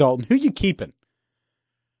Burfict and Dalton. Who you keeping?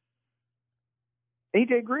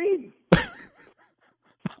 AJ Green.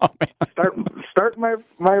 Oh, man. Start my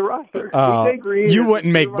roster. AJ Green. You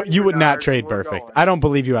would not trade Burfict. I don't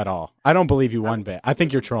believe you at all. I don't believe you one bit. I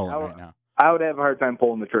think you're trolling right now. I would have a hard time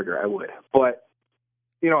pulling the trigger. I would. But,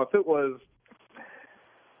 if it was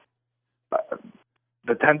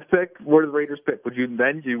the 10th pick, where the Raiders pick,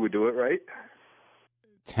 you would do it, right?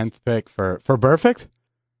 10th pick for Burfict?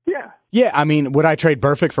 Yeah. Yeah, I mean, would I trade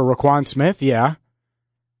Burfict for Raquan Smith? Yeah.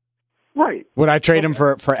 Right. Would I trade him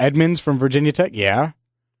for Edmonds from Virginia Tech? Yeah.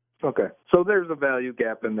 Okay. So there's a value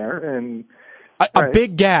gap in there. And a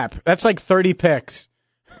big gap. That's like 30 picks.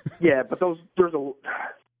 Yeah, but there's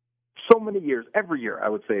so many years, every year, I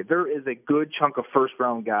would say, there is a good chunk of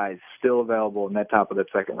first-round guys still available in that top of that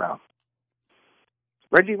second round.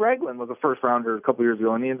 Reggie Ragland was a first-rounder a couple years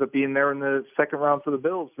ago, and he ends up being there in the second round for the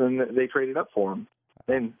Bills, and they traded up for him.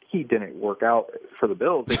 And he didn't work out for the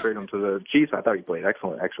Bills. They traded him to the Chiefs. I thought he played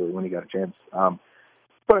excellent, actually, when he got a chance. But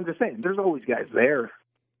I'm just saying, there's always guys there.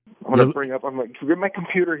 I'm going to bring up, get my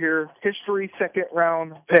computer here, history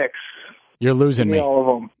second-round picks. You're losing me. All of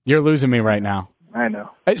them. You're losing me right now. I know.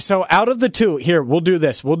 So out of the two, here, we'll do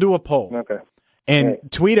this. We'll do a poll. Okay. And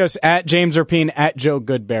tweet us at James Erpine, at Joe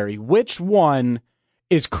Goodberry. Which one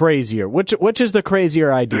is crazier? Which is the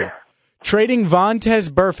crazier idea? Trading Vontaze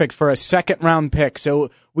Burfict for a second-round pick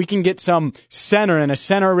so we can get some center in a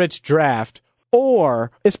center-rich draft,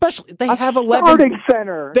 or especially they have 11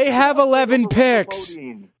 center. They have 11 picks.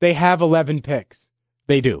 They have 11 picks.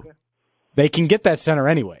 They do. They can get that center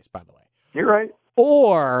anyways, by the way. You're right.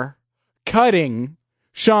 Or cutting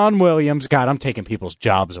Sean Williams. God, I'm taking people's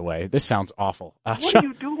jobs away. This sounds awful. What are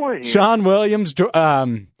you doing? Sean Williams. You're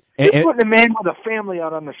putting a man with a family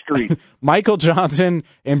out on the street. Michael Johnson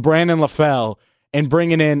and Brandon LaFell, and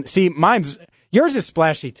bringing in. See, yours is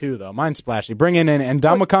splashy too, though. Mine's splashy. Bringing in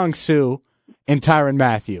Ndamukong Suh and Tyrann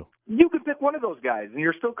Mathieu. You could pick one of those guys, and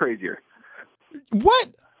you're still crazier. What?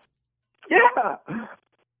 Yeah.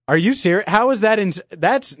 Are you serious? How is that?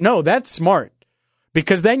 That's smart.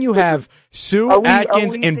 Because then you have Suh,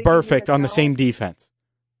 Atkins, and Burfict on the same defense.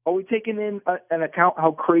 Are we taking in an account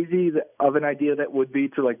how crazy of an idea that would be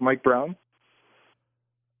to, like, Mike Brown?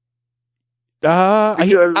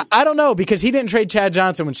 I don't know, because he didn't trade Chad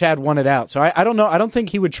Johnson when Chad won it out. So I don't know. I don't think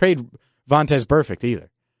he would trade Vontaze Burfict either.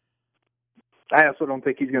 I also don't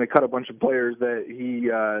think he's going to cut a bunch of players that he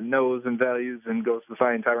knows and values and goes to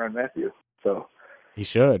find Tyrann Mathieu. So he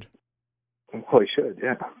should. Well, he should,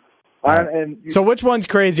 yeah. Right. So which one's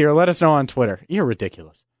crazier? Let us know on Twitter. You're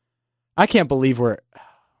ridiculous. I can't believe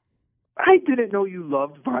I didn't know you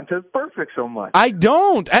loved Vontaze Burfict so much. I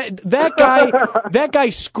don't. That guy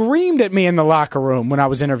screamed at me in the locker room when I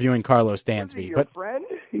was interviewing Carlos Dansby. Your friend?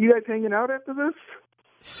 You guys hanging out after this?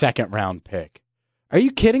 Second round pick. Are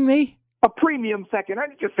you kidding me? A premium second. I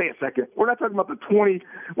didn't just say a second. We're not talking about the 20.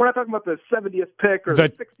 We're not talking about the 70th pick or the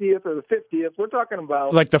 60th or the 50th. We're talking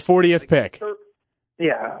about like the 40th pick.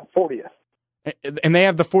 Yeah, 40th. And they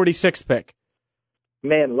have the 46th pick.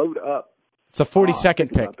 Man, load up. It's a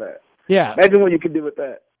 42nd pick. Yeah. Imagine what you could do with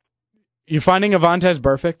that. You finding a Vontaze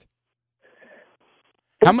Burfict?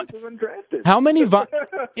 How many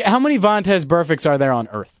Vontaze Burficts are there on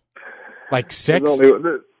Earth? Like 6?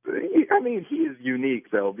 I mean, he is unique,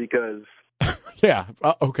 though, because... Yeah.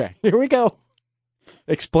 Okay. Here we go.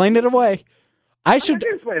 Explain it away. I should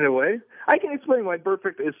explain it away. I can explain why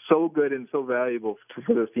Burfict is so good and so valuable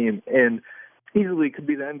for this team, and easily could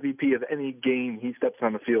be the MVP of any game he steps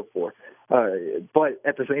on the field for. But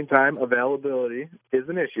at the same time, availability is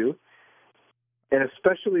an issue, and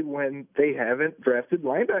especially when they haven't drafted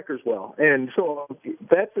linebackers well. And so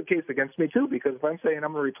that's the case against me, too, because if I'm saying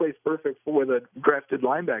I'm going to replace Burfict with a drafted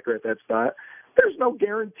linebacker at that spot, there's no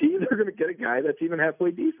guarantee they're going to get a guy that's even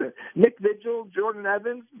halfway decent. Nick Vigil, Jordan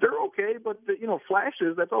Evans, they're okay, but,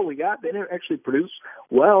 flashes, that's all we got. They didn't actually produce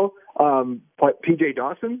well. But P.J.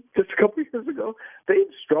 Dawson, just a couple years ago, they've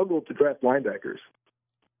struggled to draft linebackers.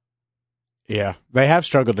 Yeah, they have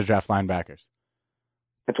struggled to draft linebackers.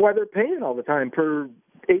 That's why they're paying all the time for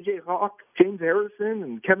A.J. Hawk, James Harrison,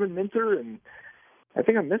 and Kevin Minter, and I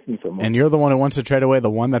think I'm missing someone. And you're the one who wants to trade away the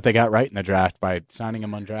one that they got right in the draft by signing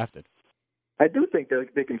him undrafted. I do think that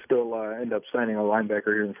they can still end up signing a linebacker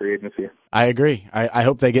here in free agency. I agree. I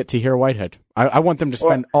hope they get Tahir Whitehead. I want them to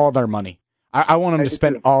spend all their money. I want them to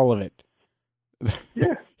spend all of it.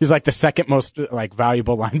 Yeah. He's like the second most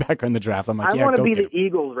valuable linebacker in the draft. I'm like, I want to be the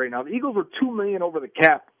Eagles right now. The Eagles are $2 million over the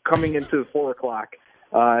cap coming into 4 o'clock.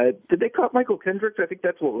 Did they cut Michael Kendricks? I think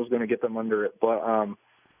that's what was going to get them under it. But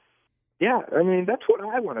yeah, I mean that's what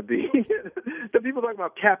I want to be. The people talking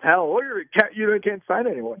about cap hell. Oh, you can't sign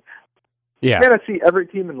anyone. Yeah, you got to see every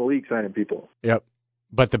team in the league signing people. Yep,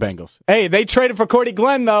 but the Bengals. Hey, they traded for Cordy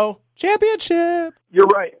Glenn though. Championship. You're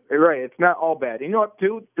right. It's not all bad. You know what,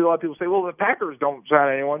 too? A lot of people say, well, the Packers don't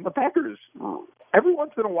sign anyone. The Packers, every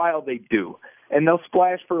once in a while, they do. And they'll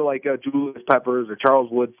splash for, Julius Peppers or Charles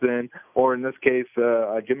Woodson, or in this case,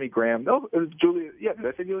 Jimmy Graham. Did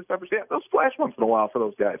I say Julius Peppers? Yeah, they'll splash once in a while for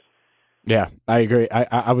those guys. Yeah, I agree.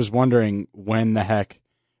 I was wondering when the heck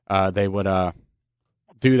they would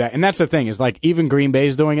do that. And that's the thing, is even Green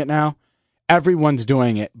Bay's doing it now. Everyone's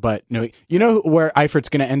doing it, but no. You know where Eifert's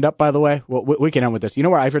going to end up, by the way? Well, we can end with this. You know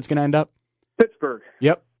where Eifert's going to end up? Pittsburgh.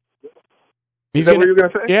 Yep. Is that what you were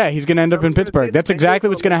going to say? Yeah, he's going to end up in Pittsburgh. That's exactly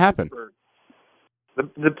what's going to happen.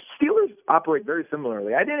 The Steelers operate very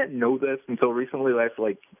similarly. I didn't know this until recently, last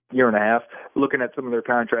year and a half, looking at some of their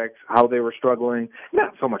contracts, how they were struggling.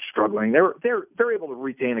 Not so much struggling. They're able to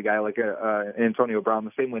retain a guy like Antonio Brown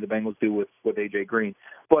the same way the Bengals do with A.J. Green.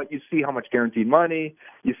 But you see how much guaranteed money.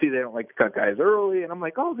 You see they don't like to cut guys early. And I'm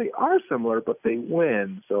like, oh, they are similar, but they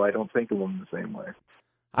win. So I don't think of them the same way.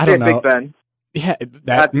 I don't know. Big Ben. Yeah,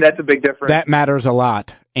 that's a big difference. That matters a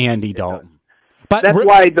lot, Andy Dalton. But that's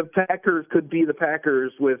why the Packers could be the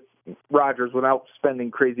Packers with Rodgers without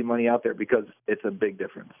spending crazy money out there, because it's a big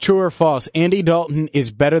difference. True or false? Andy Dalton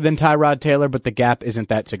is better than Tyrod Taylor, but the gap isn't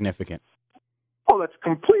that significant. Oh, that's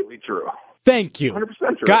completely true. Thank you. 100%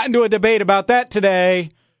 true. Got into a debate about that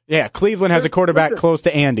today. Yeah, Cleveland has a quarterback close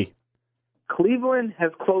to Andy. Cleveland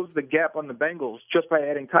has closed the gap on the Bengals just by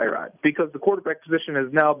adding Tyrod, because the quarterback position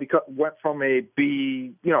has now went from a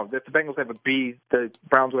B. If the Bengals have a B, the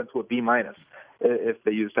Browns went to a B minus if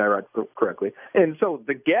they used Tyrod correctly. And so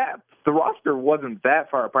the gap, the roster wasn't that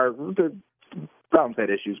far apart. The Browns had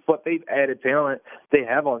issues, but they've added talent. They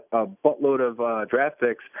have a buttload of draft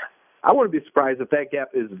picks. I wouldn't be surprised if that gap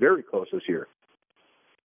is very close this year.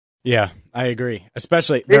 Yeah, I agree.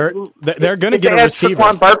 Especially they're going to get a receiver.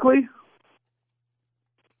 Saquon Barkley?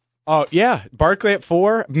 Oh yeah, Barkley at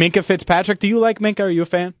 4. Minkah Fitzpatrick. Do you like Minkah? Are you a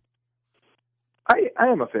fan? I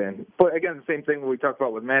am a fan, but again, the same thing we talked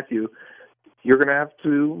about with Matthew. You're going to have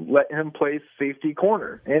to let him play safety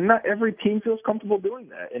corner. And not every team feels comfortable doing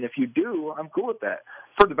that. And if you do, I'm cool with that.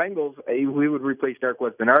 For the Bengals, we would replace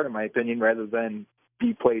Darqueze Dennard, in my opinion, rather than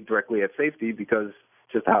be played directly at safety, because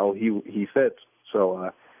just how he fits.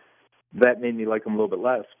 So that made me like him a little bit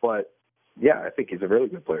less. But, yeah, I think he's a really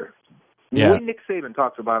good player. Yeah. The way Nick Saban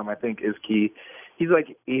talks about him, I think, is key. He's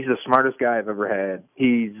the smartest guy I've ever had.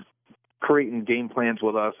 He's creating game plans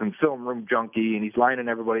with us and film room junkie, and he's lining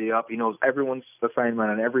everybody up. He knows everyone's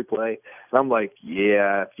assignment on every play. And I'm like,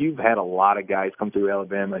 yeah, if you've had a lot of guys come through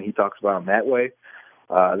Alabama and he talks about them that way,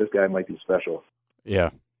 this guy might be special.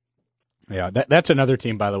 Yeah. Yeah, that's another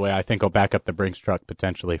team, by the way, I think will back up the Brinks truck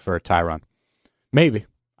potentially for Tyron. Maybe.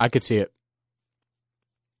 I could see it.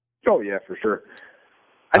 Oh, yeah, for sure.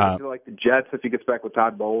 I think like the Jets if he gets back with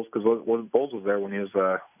Todd Bowles, because Bowles was there when he was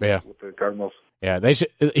with the Cardinals. Yeah, they should.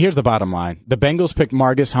 Here's the bottom line: the Bengals picked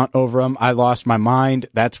Margus Hunt over him. I lost my mind.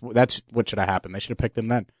 That's what should have happened. They should have picked him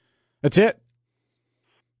then. That's it.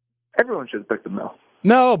 Everyone should have picked him though.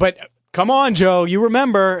 No, but come on, Joe. You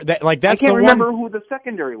remember that? That's I can't the remember one. Who the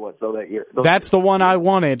secondary was though that year. That's the one I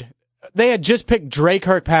wanted. They had just picked Dre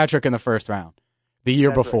Kirkpatrick in the first round the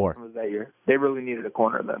year before. Right. It was that year. They really needed a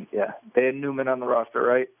corner then. Yeah, they had Newman on the roster,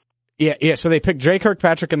 right? Yeah. So they picked Dre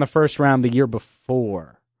Kirkpatrick in the first round the year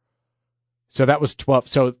before. So that was 12.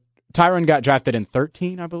 So Tyron got drafted in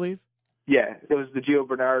 13, I believe. Yeah, it was the Gio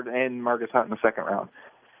Bernard and Marcus Hunt in the second round.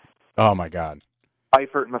 Oh my God.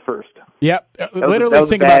 Eifert in the first. Yep. That was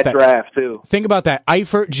think a about bad that draft too. Think about that.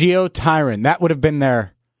 Eifert, Gio, Tyron. That would have been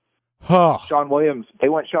their. Oh. Sean Williams. They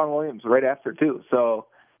went Sean Williams right after too. So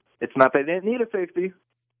it's not they didn't need a safety.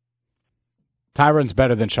 Tyron's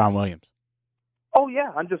better than Sean Williams. Oh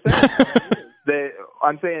yeah, I'm just saying.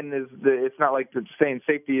 I'm saying it's not like the saying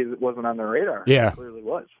safety wasn't on their radar. Yeah, it clearly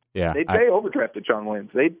was. Yeah, they overdrafted Sean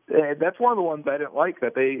Williams. That's one of the ones I didn't like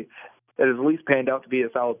that has at least panned out to be a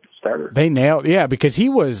solid starter. They nailed, because he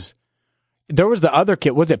was. There was the other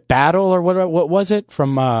kid. Was it Battle or what was it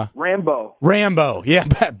from Rambo? Rambo, yeah,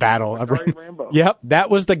 Battle. Rambo. Yep, that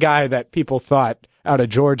was the guy that people thought out of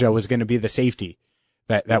Georgia was going to be the safety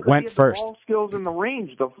that went first. Ball skills in the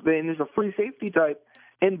range. And there's a free safety type.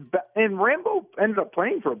 And Rambo ended up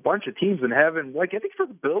playing for a bunch of teams and having, I think for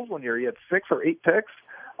the Bills one year, he had 6 or 8 picks.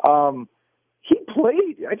 He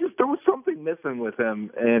played. There was something missing with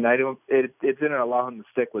him, and it didn't allow him to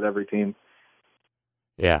stick with every team.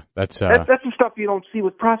 Yeah, that's the stuff you don't see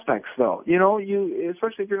with prospects, though.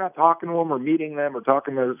 Especially if you're not talking to them or meeting them or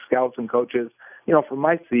talking to scouts and coaches. From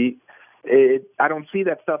my seat, I don't see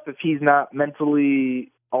that stuff if he's not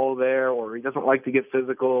mentally all there, or he doesn't like to get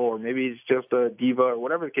physical, or maybe he's just a diva, or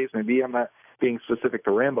whatever the case may be. I'm not being specific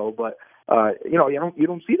to Rambo, but you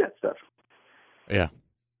don't see that stuff.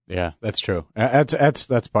 Yeah, that's true.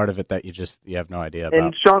 That's part of it that you have no idea about.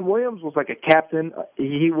 And Sean Williams was like a captain.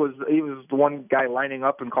 He was the one guy lining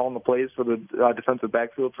up and calling the plays for the defensive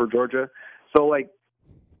backfield for Georgia. So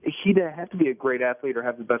he didn't have to be a great athlete or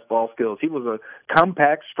have the best ball skills. He was a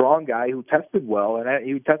compact, strong guy who tested well, and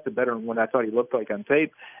he tested better than what I thought he looked like on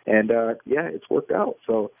tape. And it's worked out.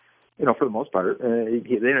 So for the most part, they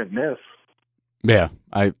didn't miss. Yeah,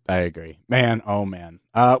 I agree. Man, oh man.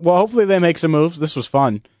 Well, hopefully they make some moves. This was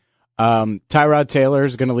fun. Tyrod Taylor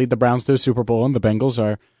is going to lead the Browns to a Super Bowl, and the Bengals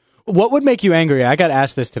are. What would make you angry? I got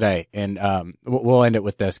asked this today, and we'll end it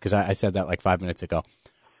with this because I said that 5 minutes ago.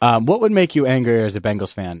 What would make you angrier as a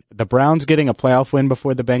Bengals fan? The Browns getting a playoff win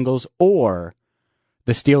before the Bengals, or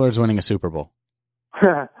the Steelers winning a Super Bowl?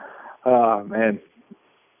 Oh man,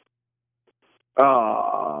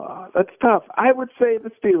 that's tough. I would say the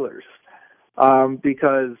Steelers.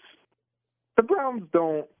 Because the Browns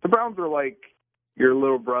are like your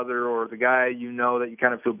little brother or the guy that you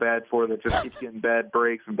kind of feel bad for that just keeps getting bad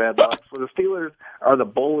breaks and bad luck. So the Steelers are the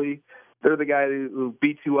bully. They're the guy who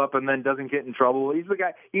beats you up and then doesn't get in trouble. He's the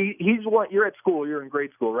guy. He's what you're at school. You're in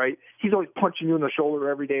grade school, right? He's always punching you in the shoulder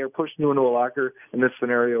every day or pushing you into a locker. In this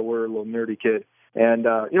scenario, we're a little nerdy kid. And,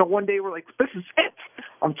 one day we're like, this is it.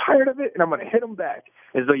 I'm tired of it, and I'm going to hit him back.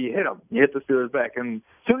 And so you hit him. You hit the Steelers back. And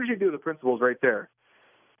as soon as you do, the principal's right there.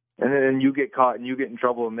 And then you get caught, and you get in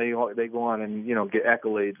trouble, and they go on and, get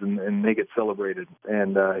accolades, and they get celebrated.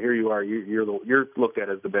 And here you are. You're looked at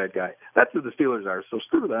as the bad guy. That's who the Steelers are. So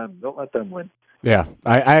screw them. Don't let them win. Yeah,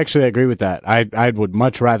 I actually agree with that. I would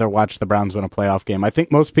much rather watch the Browns win a playoff game. I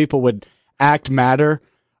think most people would act madder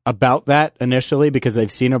about that initially because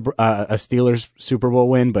they've seen a Steelers Super Bowl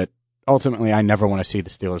win, but ultimately I never want to see the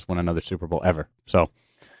Steelers win another Super Bowl ever. So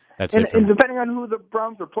that's it. And depending on who the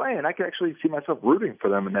Browns are playing, I can actually see myself rooting for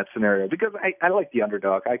them in that scenario because I like the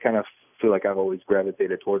underdog. I kind of feel like I've always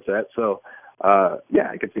gravitated towards that. So,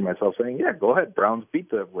 I could see myself saying, yeah, go ahead, Browns beat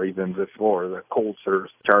the Ravens or the Colts or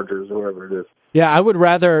Chargers or whoever it is. Yeah, I would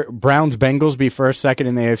rather Browns-Bengals be first, second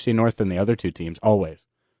in the AFC North than the other two teams, always.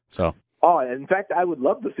 So. Oh, in fact, I would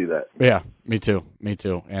love to see that. Yeah, me too.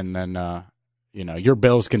 And then, your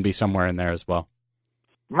Bills can be somewhere in there as well.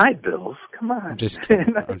 My Bills? Come on. I'm just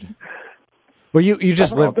kidding. Well, you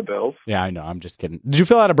just live the Bills. Yeah, I know. I'm just kidding. Did you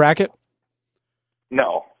fill out a bracket?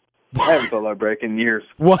 No. I haven't filled out a bracket in years.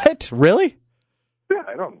 What? Really? Yeah,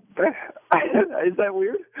 I don't. Is that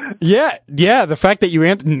weird? Yeah. The fact that you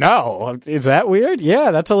answered, no. Is that weird?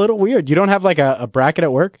 Yeah, that's a little weird. You don't have a bracket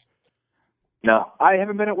at work? No, I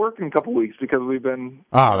haven't been at work in a couple weeks because we've been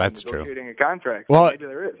that's negotiating a contract. Well, maybe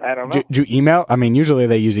there is. I don't know. Do you email? I mean, usually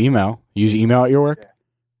they use email. You use email at your work?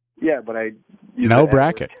 Yeah, but I use no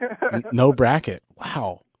bracket. No bracket.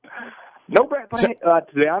 Wow. No bracket. So, to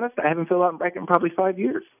be honest, I haven't filled out a bracket in probably 5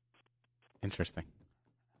 years. Interesting.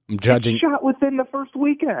 I'm judging. Shot within the first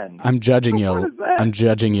weekend. I'm judging you. I'm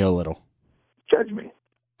judging you a little. Judge me.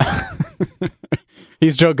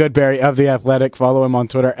 He's Joe Goodberry of The Athletic. Follow him on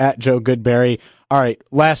Twitter at Joe Goodberry. All right,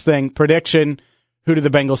 last thing. Prediction. Who do the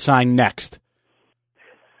Bengals sign next?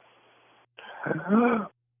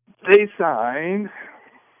 They sign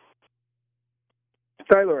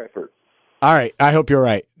Tyler Eifert. All right, I hope you're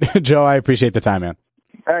right. Joe, I appreciate the time, man.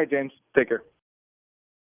 All right, James. Take care.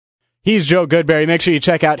 He's Joe Goodberry. Make sure you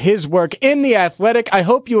check out his work in The Athletic. I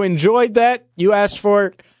hope you enjoyed that. You asked for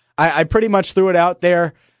it. I pretty much threw it out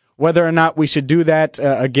there, whether or not we should do that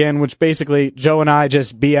again, which basically Joe and I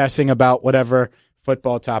just BSing about whatever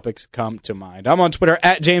football topics come to mind. I'm on Twitter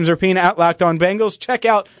at James Rapine, at Locked On Bengals. Check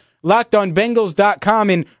out LockedOnBengals.com.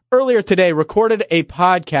 And earlier today, recorded a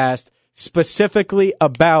podcast specifically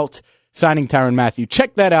about signing Tyrann Mathieu.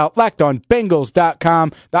 Check that out,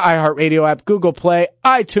 LockedOnBengals.com, the iHeartRadio app, Google Play,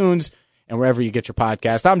 iTunes, and wherever you get your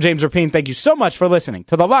podcast. I'm James Rapine. Thank you so much for listening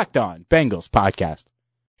to the Locked On Bengals podcast.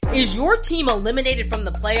 Is your team eliminated from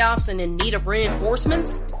the playoffs and in need of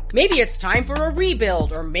reinforcements? Maybe it's time for a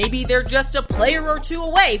rebuild, or maybe they're just a player or two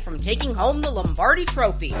away from taking home the Lombardi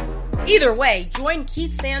Trophy. Either way, join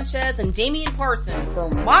Keith Sanchez and Damian Parson for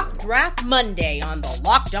Mock Draft Monday on the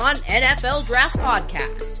Locked On NFL Draft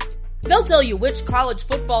Podcast. They'll tell you which college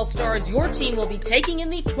football stars your team will be taking in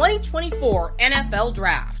the 2024 NFL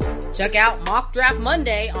Draft. Check out Mock Draft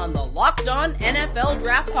Monday on the Locked On NFL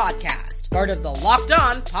Draft Podcast, part of the Locked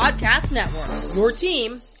On Podcast Network. Your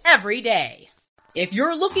team every day. If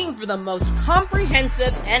you're looking for the most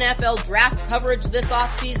comprehensive NFL draft coverage this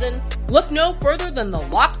offseason, look no further than the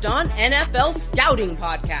Locked On NFL Scouting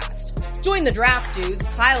Podcast. Join the draft dudes,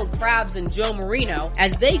 Kyle Krabs and Joe Marino,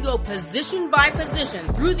 as they go position by position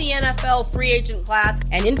through the NFL free agent class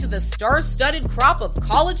and into the star-studded crop of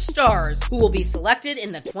college stars who will be selected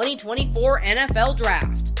in the 2024 NFL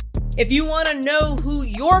Draft. If you want to know who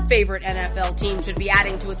your favorite NFL team should be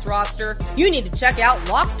adding to its roster, you need to check out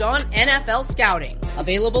Locked On NFL Scouting,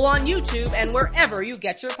 available on YouTube and wherever you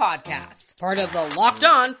get your podcasts. Part of the Locked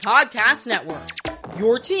On Podcast Network.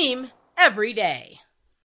 Your team every day.